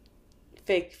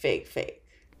 Fake.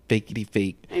 Fakety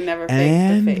fake. I never faked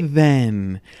and the fake. And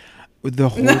then the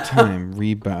whole time,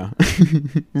 Reba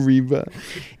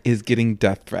is getting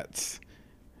death threats.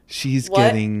 She's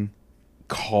getting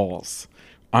calls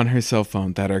on her cell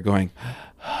phone that are going,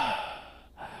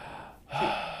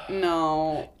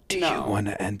 No. Do you want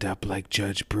to end up like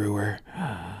Judge Brewer?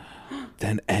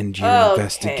 Then end your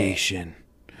investigation.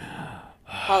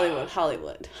 Hollywood.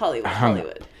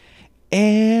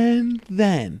 And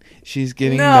then she's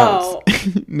getting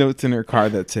notes in her car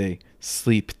that say,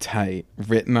 sleep tight,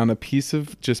 written on a piece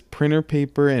of just printer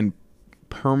paper and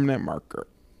permanent marker.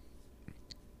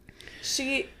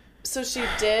 She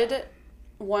did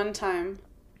one time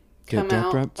get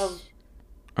death threats?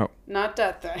 Not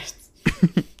death threats.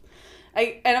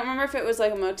 I don't remember if it was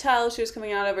like a motel she was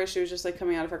coming out of or she was just like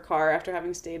coming out of her car after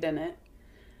having stayed in it.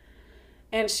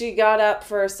 And she got up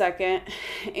for a second,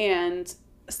 and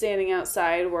standing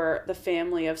outside were the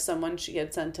family of someone she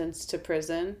had sentenced to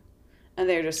prison, and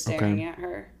they were just staring at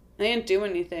her. And they didn't do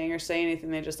anything or say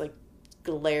anything. They just like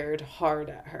glared hard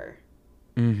at her.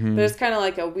 Mm-hmm. But it's kind of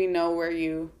like we know where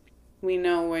you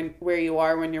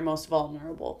are when you're most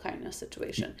vulnerable kind of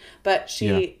situation. But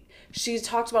she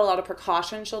talked about a lot of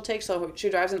precautions she'll take. So she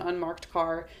drives an unmarked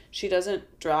car. She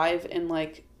doesn't drive in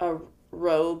like a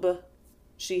robe.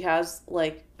 She has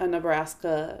like a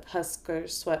Nebraska Husker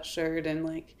sweatshirt and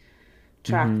like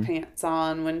track pants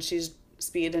on when she's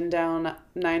speeding down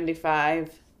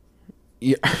 95.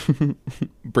 Yeah.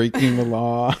 Breaking the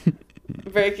law.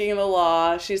 Breaking the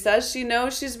law. She says she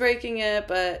knows she's breaking it,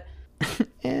 but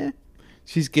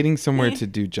she's getting somewhere to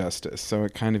do justice, so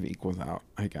it kind of equals out,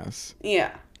 I guess.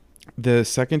 Yeah. The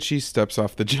second she steps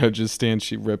off the judge's stand,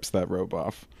 she rips that robe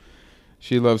off.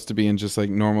 She loves to be in just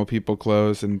like normal people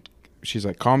clothes, and she's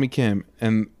like, "Call me Kim."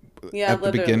 And at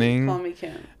the beginning, call me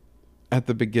Kim. At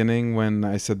the beginning, when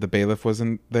I said the bailiff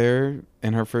wasn't there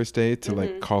in her first day to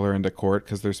like call her into court,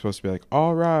 because they're supposed to be like,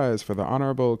 "All rise for the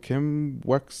Honorable Kim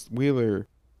Wheeler."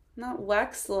 Not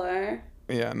Wexler.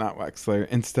 Yeah, not Wexler.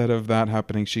 Instead of that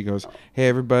happening, she goes, "Hey,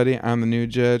 everybody, I'm the new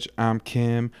judge. I'm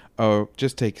Kim. Oh,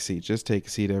 just take a seat. Just take a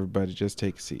seat, everybody. Just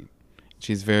take a seat."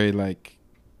 She's very like...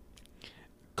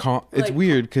 It's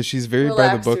weird because she's very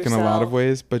by the book in a lot of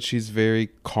ways, but she's very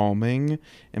calming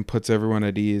and puts everyone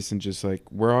at ease and just like,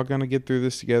 we're all going to get through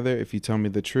this together. If you tell me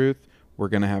the truth, we're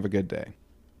going to have a good day.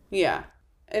 Yeah.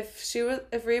 If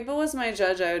Reba was my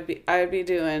judge, I'd be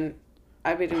doing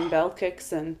bell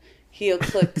kicks and heel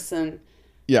clicks and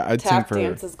I'd tap sing for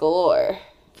dances galore.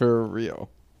 For real.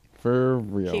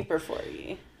 Keep her for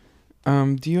you.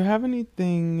 Do you have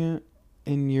anything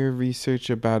in your research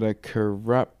about a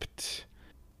corrupt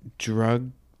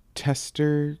drug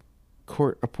tester,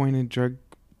 court-appointed drug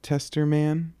tester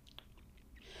man?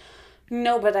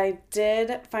 No, but I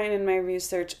did find in my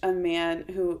research a man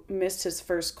who missed his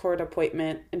first court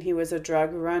appointment, and he was a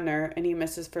drug runner, and he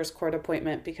missed his first court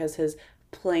appointment because his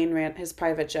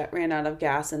private jet ran out of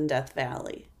gas in Death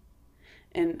Valley.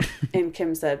 And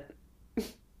Kim said,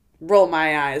 roll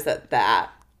my eyes at that.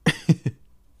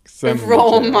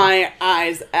 Roll my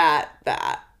eyes at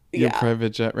that. Your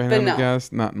private jet ran out of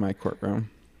gas? Not in my courtroom.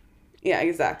 Yeah,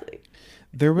 exactly.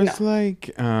 There was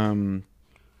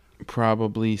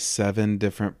probably 7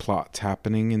 different plots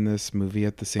happening in this movie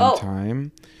at the same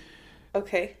time.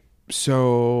 Okay.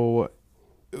 So,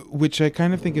 which I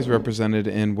kind of think is represented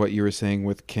in what you were saying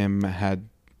with Kim had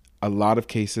a lot of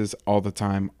cases all the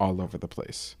time, all over the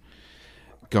place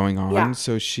going on. Yeah.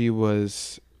 So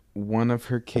one of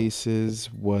her cases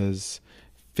was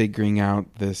figuring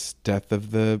out this death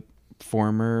of the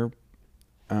former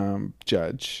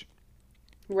judge.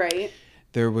 Right.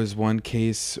 There was one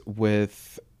case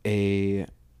with I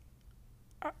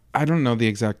don't know the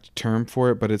exact term for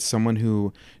it, but it's someone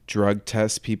who drug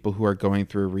tests people who are going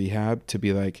through rehab to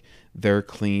be like, they're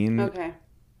clean. Okay.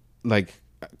 Like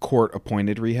court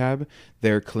appointed rehab.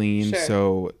 They're clean. Sure.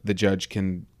 So the judge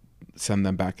can send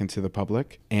them back into the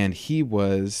public. And he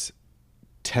was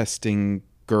testing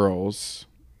girls.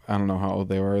 I don't know how old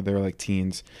they were. They were like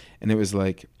teens. And it was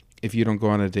like, if you don't go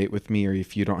on a date with me or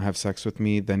if you don't have sex with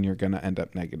me, then you're going to end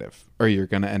up negative or you're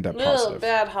going to end up positive.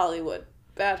 Bad Hollywood.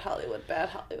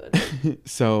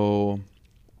 So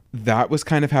that was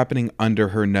kind of happening under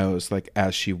her nose. Like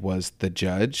as she was the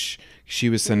judge, she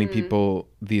was sending people,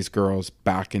 these girls,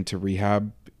 back into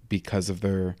rehab because of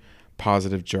their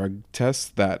positive drug tests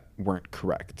that weren't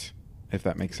correct, if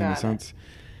that makes any sense.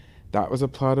 That was a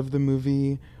plot of the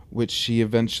movie, which she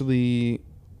eventually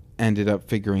ended up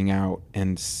figuring out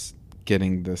and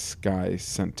getting this guy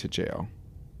sent to jail.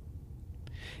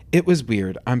 It was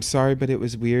weird. I'm sorry, but it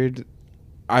was weird.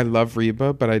 I love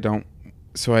Reba, but I don't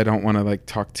want to like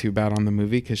talk too bad on the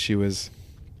movie because she was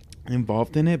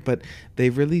involved in it. But they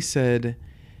really said,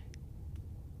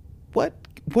 what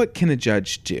can a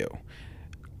judge do?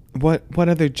 What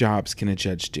other jobs can a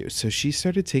judge do? So she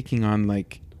started taking on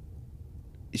like,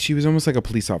 she was almost like a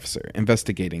police officer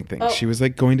investigating things. She was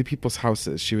like going to people's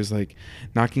houses. She was like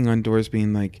knocking on doors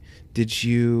being like,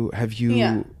 have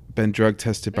you been drug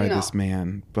tested by this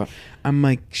man? But I'm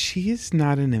like, she is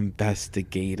not an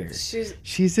investigator.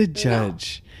 She's a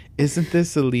judge. No. Isn't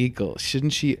this illegal?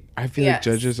 Shouldn't she? I feel like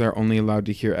judges are only allowed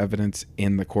to hear evidence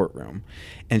in the courtroom.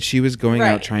 And she was going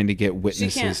out trying to get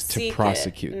witnesses to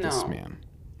prosecute this man.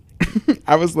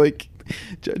 I was like,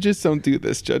 judges don't do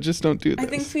this. Judges don't do this. I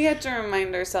think we had to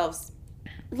remind ourselves,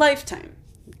 Lifetime.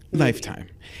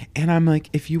 And I'm like,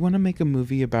 if you want to make a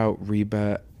movie about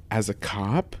Reba as a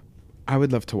cop, I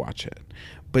would love to watch it.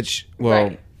 But,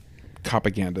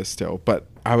 propaganda still, but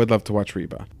I would love to watch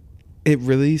Reba. It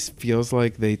really feels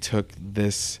like they took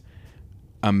this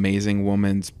amazing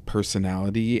woman's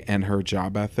personality and her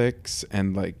job ethics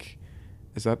and like,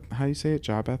 is that how you say it?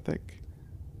 Job ethic?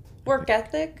 Work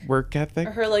ethic? Or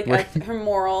her her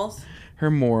morals.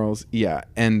 Her morals, yeah,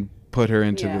 and put her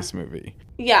into this movie.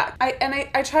 Yeah,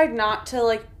 I tried not to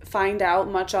like find out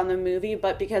much on the movie,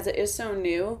 but because it is so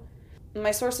new, my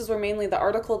sources were mainly the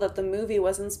article that the movie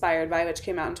was inspired by, which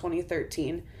came out in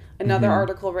 2013, another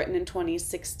article written in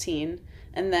 2016,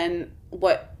 and then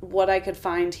what I could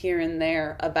find here and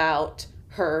there about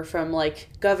her from like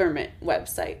government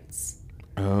websites.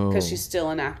 Oh. Because she's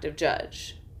still an active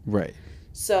judge. Right.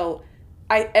 So,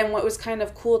 what was kind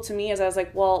of cool to me is I was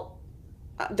like, well,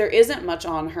 there isn't much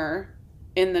on her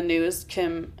in the news,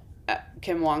 Kim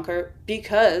Wonker,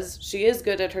 because she is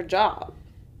good at her job.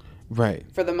 Right.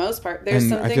 For the most part. There's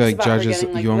and some I things feel like about judges, her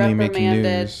getting, like, you only reprimanded.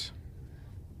 make news.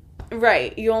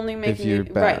 Right. You only make news.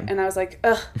 Right. And I was like,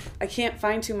 ugh, I can't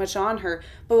find too much on her.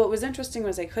 But what was interesting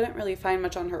was I couldn't really find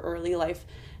much on her early life.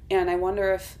 And I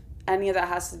wonder if any of that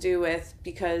has to do with,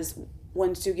 because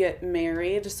once you get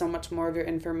married, so much more of your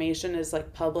information is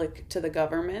like public to the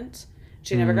government.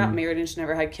 She never got married and she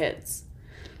never had kids.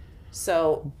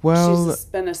 So she's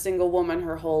been a single woman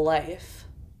her whole life.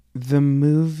 The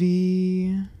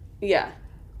movie... Yeah.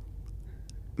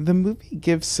 The movie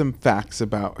gives some facts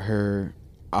about her.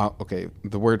 Okay,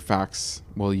 the word facts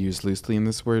we'll use loosely in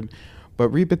this word. But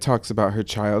Reba talks about her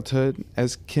childhood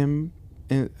as the Kim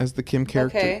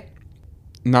character. Okay.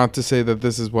 Not to say that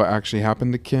this is what actually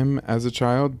happened to Kim as a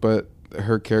child, but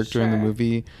her character in the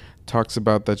movie talks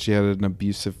about that she had an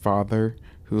abusive father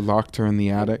who locked her in the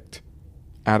attic.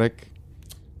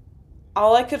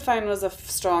 All I could find was a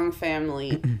strong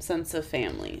family, sense of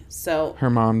family. So her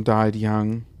mom died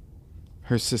young.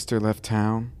 Her sister left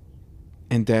town.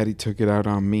 And Daddy took it out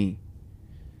on me.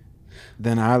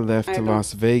 Then I left to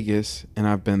Las Vegas, and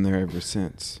I've been there ever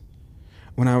since.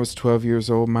 When I was 12 years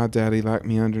old, my daddy locked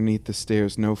me underneath the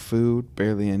stairs. No food,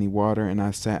 barely any water, and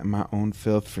I sat in my own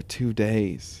filth for 2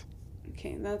 days.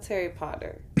 Okay, that's Harry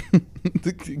Potter.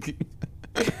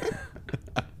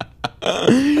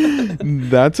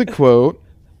 That's a quote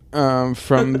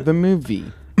from the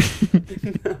movie.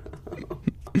 No.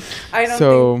 I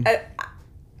don't think...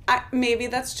 maybe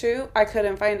that's true. I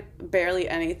couldn't find barely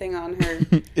anything on her.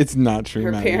 It's not true,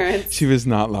 her parents. She was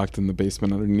not locked in the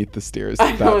basement underneath the stairs.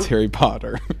 That's Harry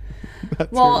Potter.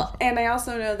 Well, and I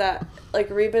also know that like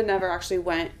Reba never actually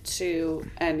went to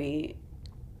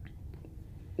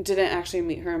didn't actually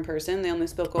meet her in person. They only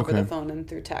spoke over the phone and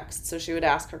through text. So she would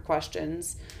ask her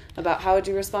questions about how would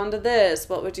you respond to this?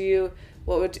 How would you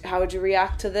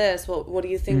react to this? What do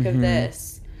you think of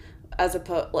this? As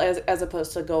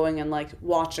opposed to going and like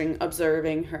watching,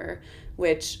 observing her,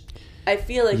 which I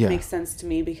feel like makes sense to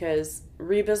me because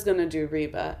Reba's gonna do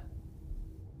Reba.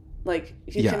 Like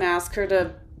you can ask her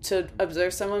to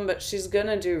observe someone, but she's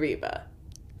gonna do Reba.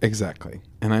 Exactly,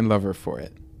 and I love her for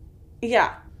it.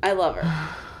 Yeah, I love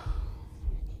her.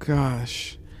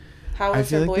 Gosh, how was I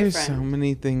feel her like boyfriend? There's so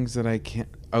many things that I can't.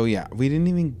 Oh yeah, we didn't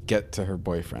even get to her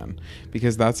boyfriend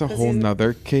because that's a whole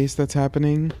nother case that's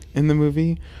happening in the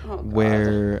movie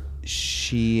where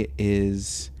she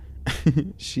is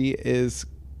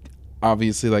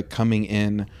obviously like coming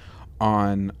in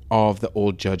on all of the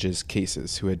old judges'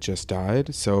 cases who had just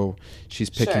died. So she's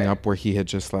picking up where he had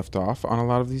just left off on a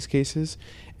lot of these cases.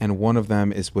 And one of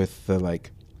them is with the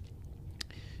like,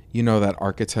 you know, that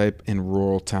archetype in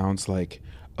rural towns like,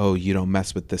 oh, you don't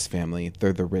mess with this family.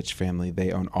 They're the rich family.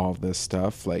 They own all of this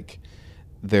stuff. Like,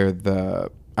 they're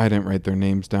I didn't write their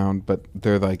names down, but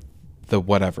they're like the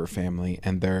whatever family,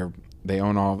 and they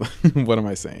own all. What am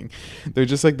I saying? They're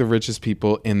just like the richest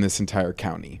people in this entire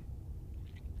county.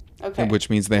 Okay. Which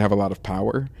means they have a lot of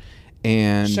power,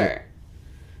 and sure.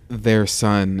 Their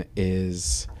son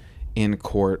is in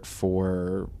court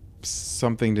for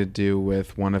something to do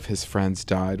with one of his friends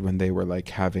died when they were like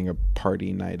having a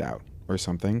party night out or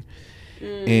something.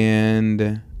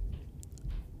 And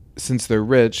since they're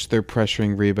rich, they're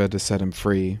pressuring Reba to set him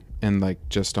free, and like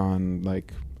just on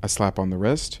like a slap on the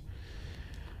wrist.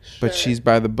 Sure. But she's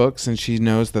by the books, and she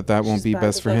knows that won't be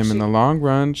best for him in the long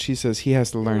run. She says he has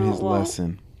to learn his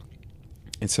lesson.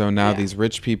 And so now these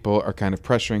rich people are kind of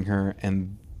pressuring her,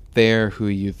 and they're who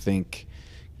you think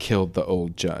killed the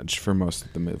old judge for most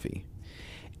of the movie.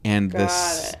 And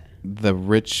the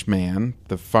rich man,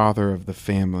 the father of the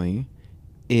family,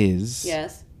 is...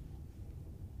 Yes.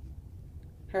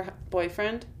 Her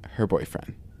boyfriend? Her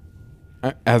boyfriend.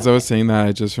 As I was saying that,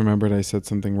 I just remembered I said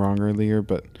something wrong earlier,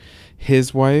 but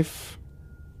his wife,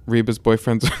 Reba's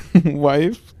boyfriend's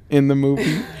wife in the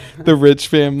movie, the rich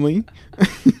family,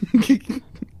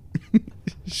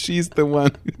 she's the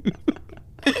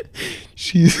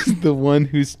one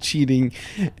who's cheating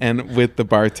and with the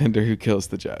bartender who kills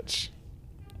the judge.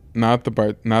 Not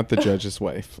the judge's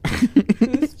wife.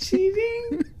 Who's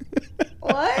cheating?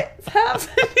 What's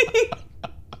happening?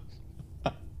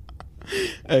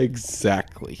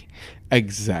 Exactly.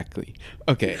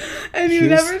 Okay. And you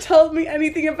never told me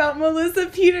anything about Melissa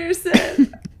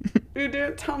Peterson. You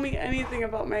didn't tell me anything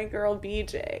about my girl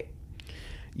BJ.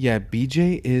 Yeah,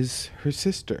 BJ is her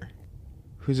sister,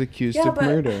 who's accused of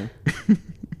murder.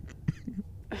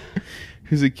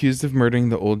 Who's accused of murdering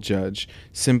the old judge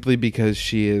simply because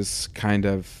she is kind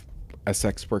of a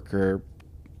sex worker,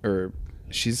 or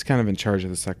she's kind of in charge of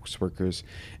the sex workers.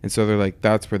 And so they're like,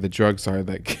 that's where the drugs are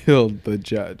that killed the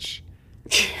judge.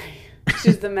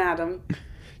 She's the madam.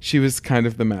 She was kind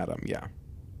of the madam, yeah.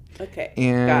 Okay,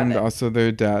 and also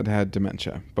their dad had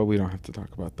dementia, but we don't have to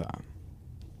talk about that.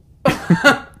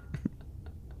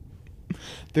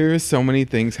 There are so many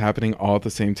things happening all at the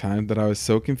same time that I was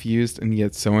so confused and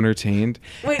yet so entertained.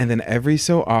 Wait. And then every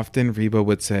so often Reba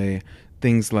would say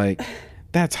things like,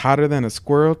 that's hotter than a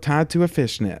squirrel tied to a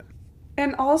fishnet.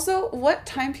 And also, what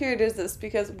time period is this?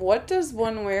 Because what does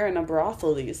one wear in a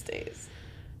brothel these days?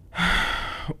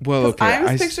 Well, okay.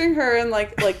 I'm picturing her in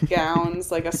like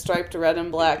gowns, like a striped red and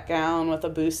black gown with a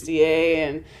bustier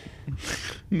and...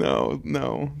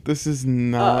 No. This is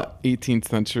not 18th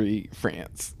century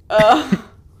France. Oh,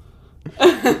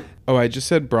 I just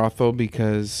said brothel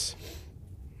because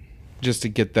just to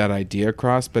get that idea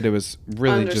across, but it was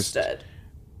really just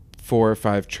 4 or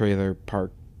 5 trailer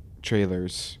park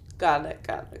trailers. Got it.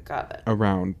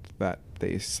 Around that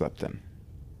they slept in.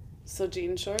 So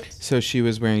jean shorts? So she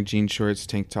was wearing jean shorts,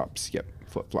 tank tops,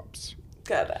 flip-flops.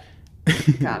 Got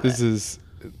it. This is,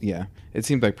 it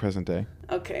seemed like present day.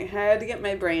 Okay, I had to get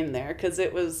my brain there because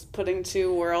it was putting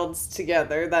two worlds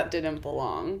together that didn't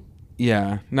belong.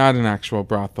 Yeah, not an actual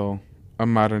brothel. A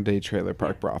modern day trailer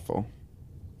park brothel.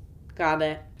 Got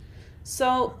it.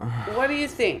 So, what do you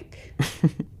think?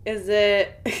 Is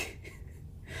it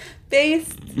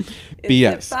based?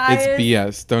 BS. It's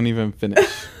BS. Don't even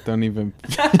finish. Don't even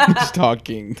finish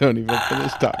talking.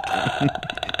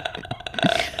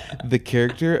 The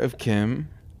character of Kim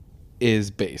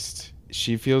is based.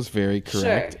 She feels very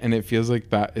correct, and it feels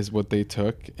like that is what they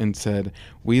took and said,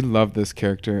 we love this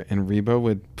character, and Reba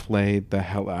would play the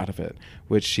hell out of it,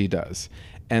 which she does.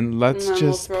 And let's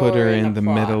just put her in the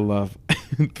middle of,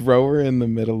 throw her in the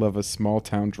middle of a small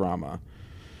town drama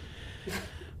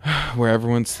where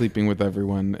everyone's sleeping with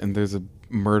everyone, and there's a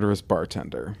murderous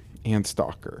bartender and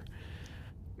stalker.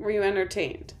 Were you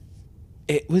entertained?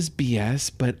 It was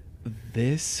BS, but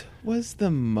this was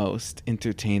the most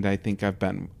entertained I think I've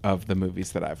been of the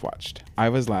movies that I've watched. I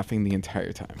was laughing the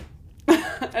entire time.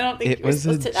 I don't think it was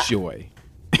a joy.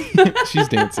 She's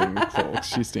dancing, folks.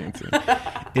 She's dancing.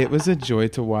 It was a joy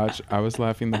to watch. I was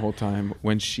laughing the whole time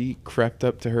when she crept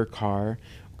up to her car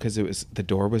because the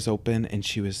door was open and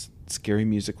scary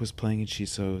music was playing, and she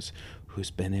says,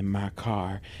 "Who's been in my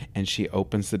car?" And she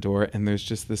opens the door and there's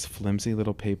just this flimsy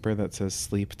little paper that says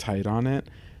 "sleep tight" on it.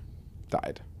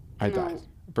 Died. I died.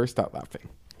 Burst out laughing.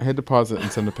 I had to pause it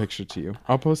and send a picture to you.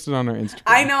 I'll post it on our Instagram.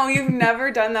 I know, you've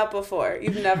never done that before.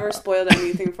 You've never spoiled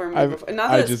anything for me before.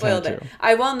 Not that it spoiled it.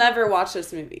 I will never watch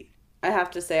this movie. I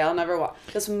have to say, I'll never watch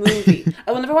this movie.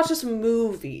 I will never watch this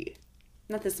movie.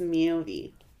 Not this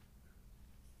movie.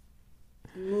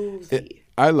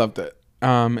 I loved it.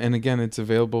 And again, it's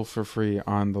available for free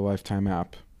on the Lifetime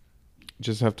app.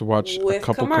 just have to watch a With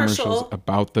couple commercials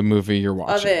about the movie you're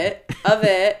watching. Of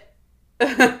it.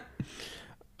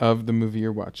 Of the movie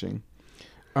you're watching.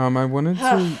 I wanted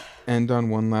to end on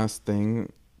one last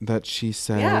thing that she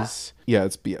says. Yeah,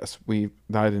 it's BS.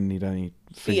 I didn't need any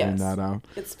figuring that out.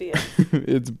 It's BS.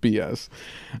 It's BS.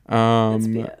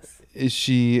 It's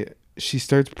BS. She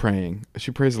starts praying.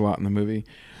 She prays a lot in the movie.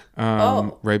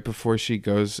 Right before she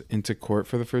goes into court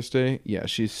for the first day. Yeah,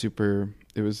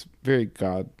 it was very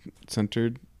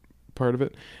God-centered part of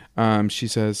it. She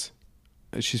says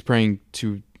she's praying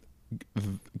to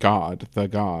God, the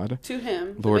God. To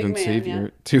him, Lord and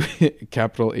Savior, to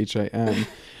capital H-I-M.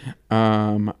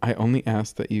 I only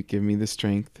ask that you give me the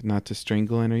strength not to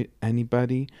strangle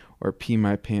anybody or pee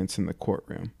my pants in the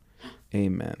courtroom.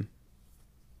 Amen.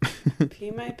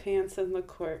 Pee my pants in the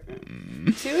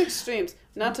courtroom. Two extremes.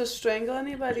 Not to strangle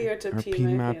anybody or to pee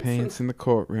my pants in the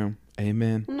courtroom.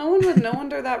 Amen. Well, no one would know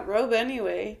under that robe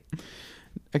anyway.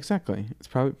 Exactly. It's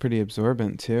probably pretty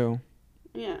absorbent too.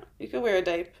 Yeah. You could wear a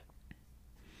diaper.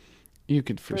 You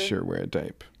could for sure wear a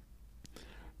diaper.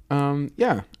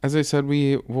 Yeah. As I said,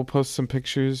 we'll post some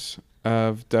pictures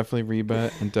of definitely Reba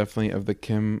and definitely of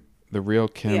the real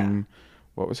Kim. Yeah.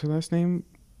 What was her last name?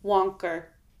 Wonker.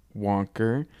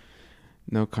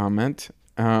 No comment.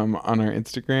 On our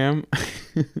Instagram.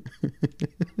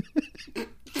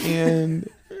 And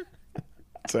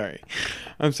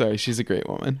I'm sorry. She's a great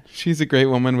woman. She's a great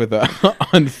woman with a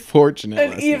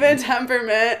unfortunate even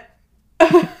temperament.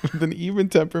 With an even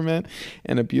temperament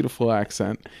and a beautiful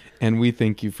accent. And we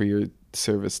thank you for your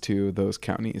service to those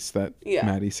counties that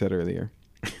Maddie said earlier.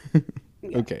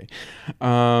 Okay.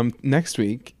 Next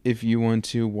week, if you want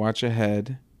to watch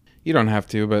ahead, you don't have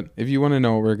to, but if you want to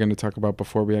know what we're going to talk about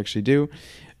before we actually do,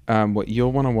 what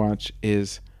you'll want to watch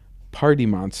is Party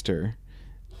Monster.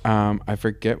 I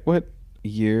forget what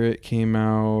year it came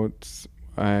out.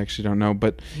 I actually don't know,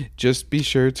 but just be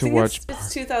sure to watch.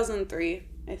 It's 2003,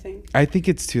 I think. I think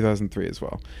it's 2003 as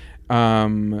well.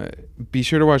 Be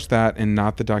sure to watch that and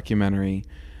not the documentary.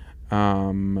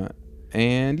 And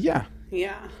yeah.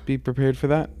 Be prepared for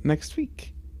that next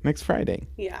Friday.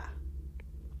 Yeah.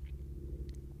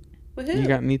 Woohoo. You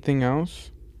got anything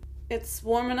else? It's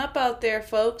warming up out there,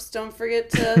 folks. Don't forget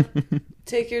to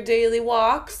take your daily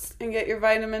walks and get your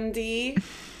vitamin D.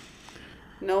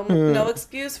 No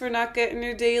excuse for not getting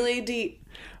your daily D.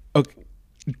 Okay.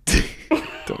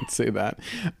 Don't say that.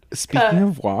 Speaking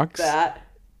of walks.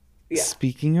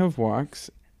 Speaking of walks,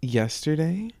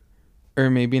 yesterday, or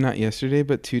maybe not yesterday,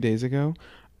 but 2 days ago,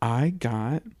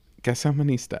 guess how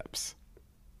many steps?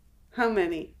 How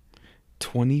many?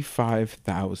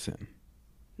 25,000.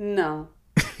 No.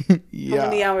 Yeah. How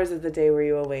many hours of the day were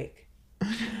you awake?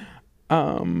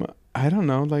 I don't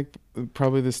know, like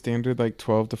probably the standard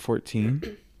 12 to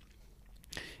 14.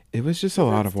 It was just a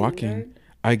lot of walking.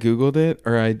 I Googled it,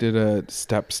 or I did a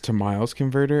steps to miles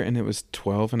converter, and it was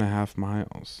 12 and a half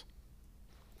miles.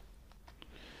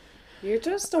 You're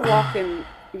just a walking.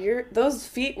 Those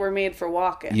feet were made for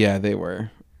walking. Yeah, they were.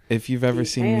 If you've ever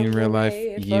seen me in real life,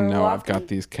 you know I've got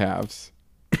these calves.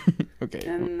 Okay.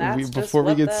 And that's before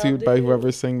we get sued by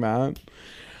whoever sang that,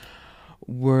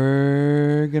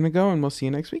 we're going to go and we'll see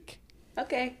you next week.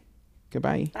 Okay.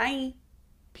 Goodbye. Bye.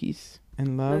 Peace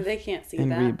and love. No, they can't see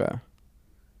and that. Reba.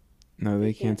 No,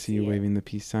 they can't see you waving the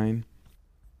peace sign.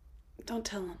 Don't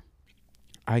tell them.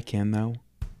 I can, though.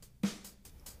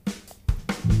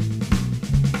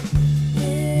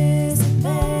 Is it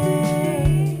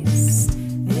based?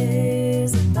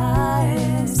 Is it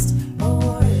biased?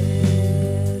 Or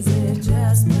is it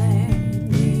just plain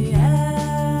BS?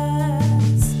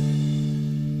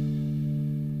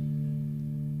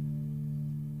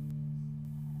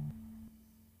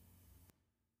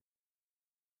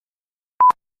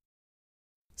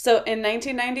 So in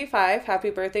 1995, happy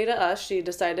birthday to us, she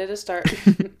decided to start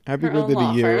Happy birthday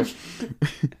to you.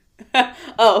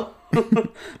 Oh,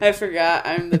 I forgot.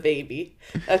 I'm the baby.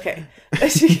 Okay.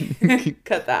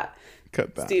 Cut that.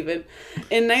 Steven.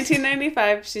 In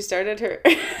 1995, she started her...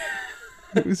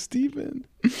 It was Steven.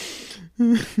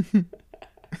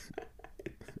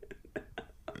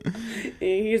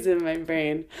 He's in my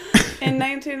brain. In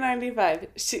 1995,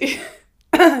 she...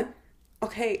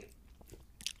 Okay.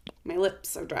 My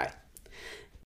lips are dry.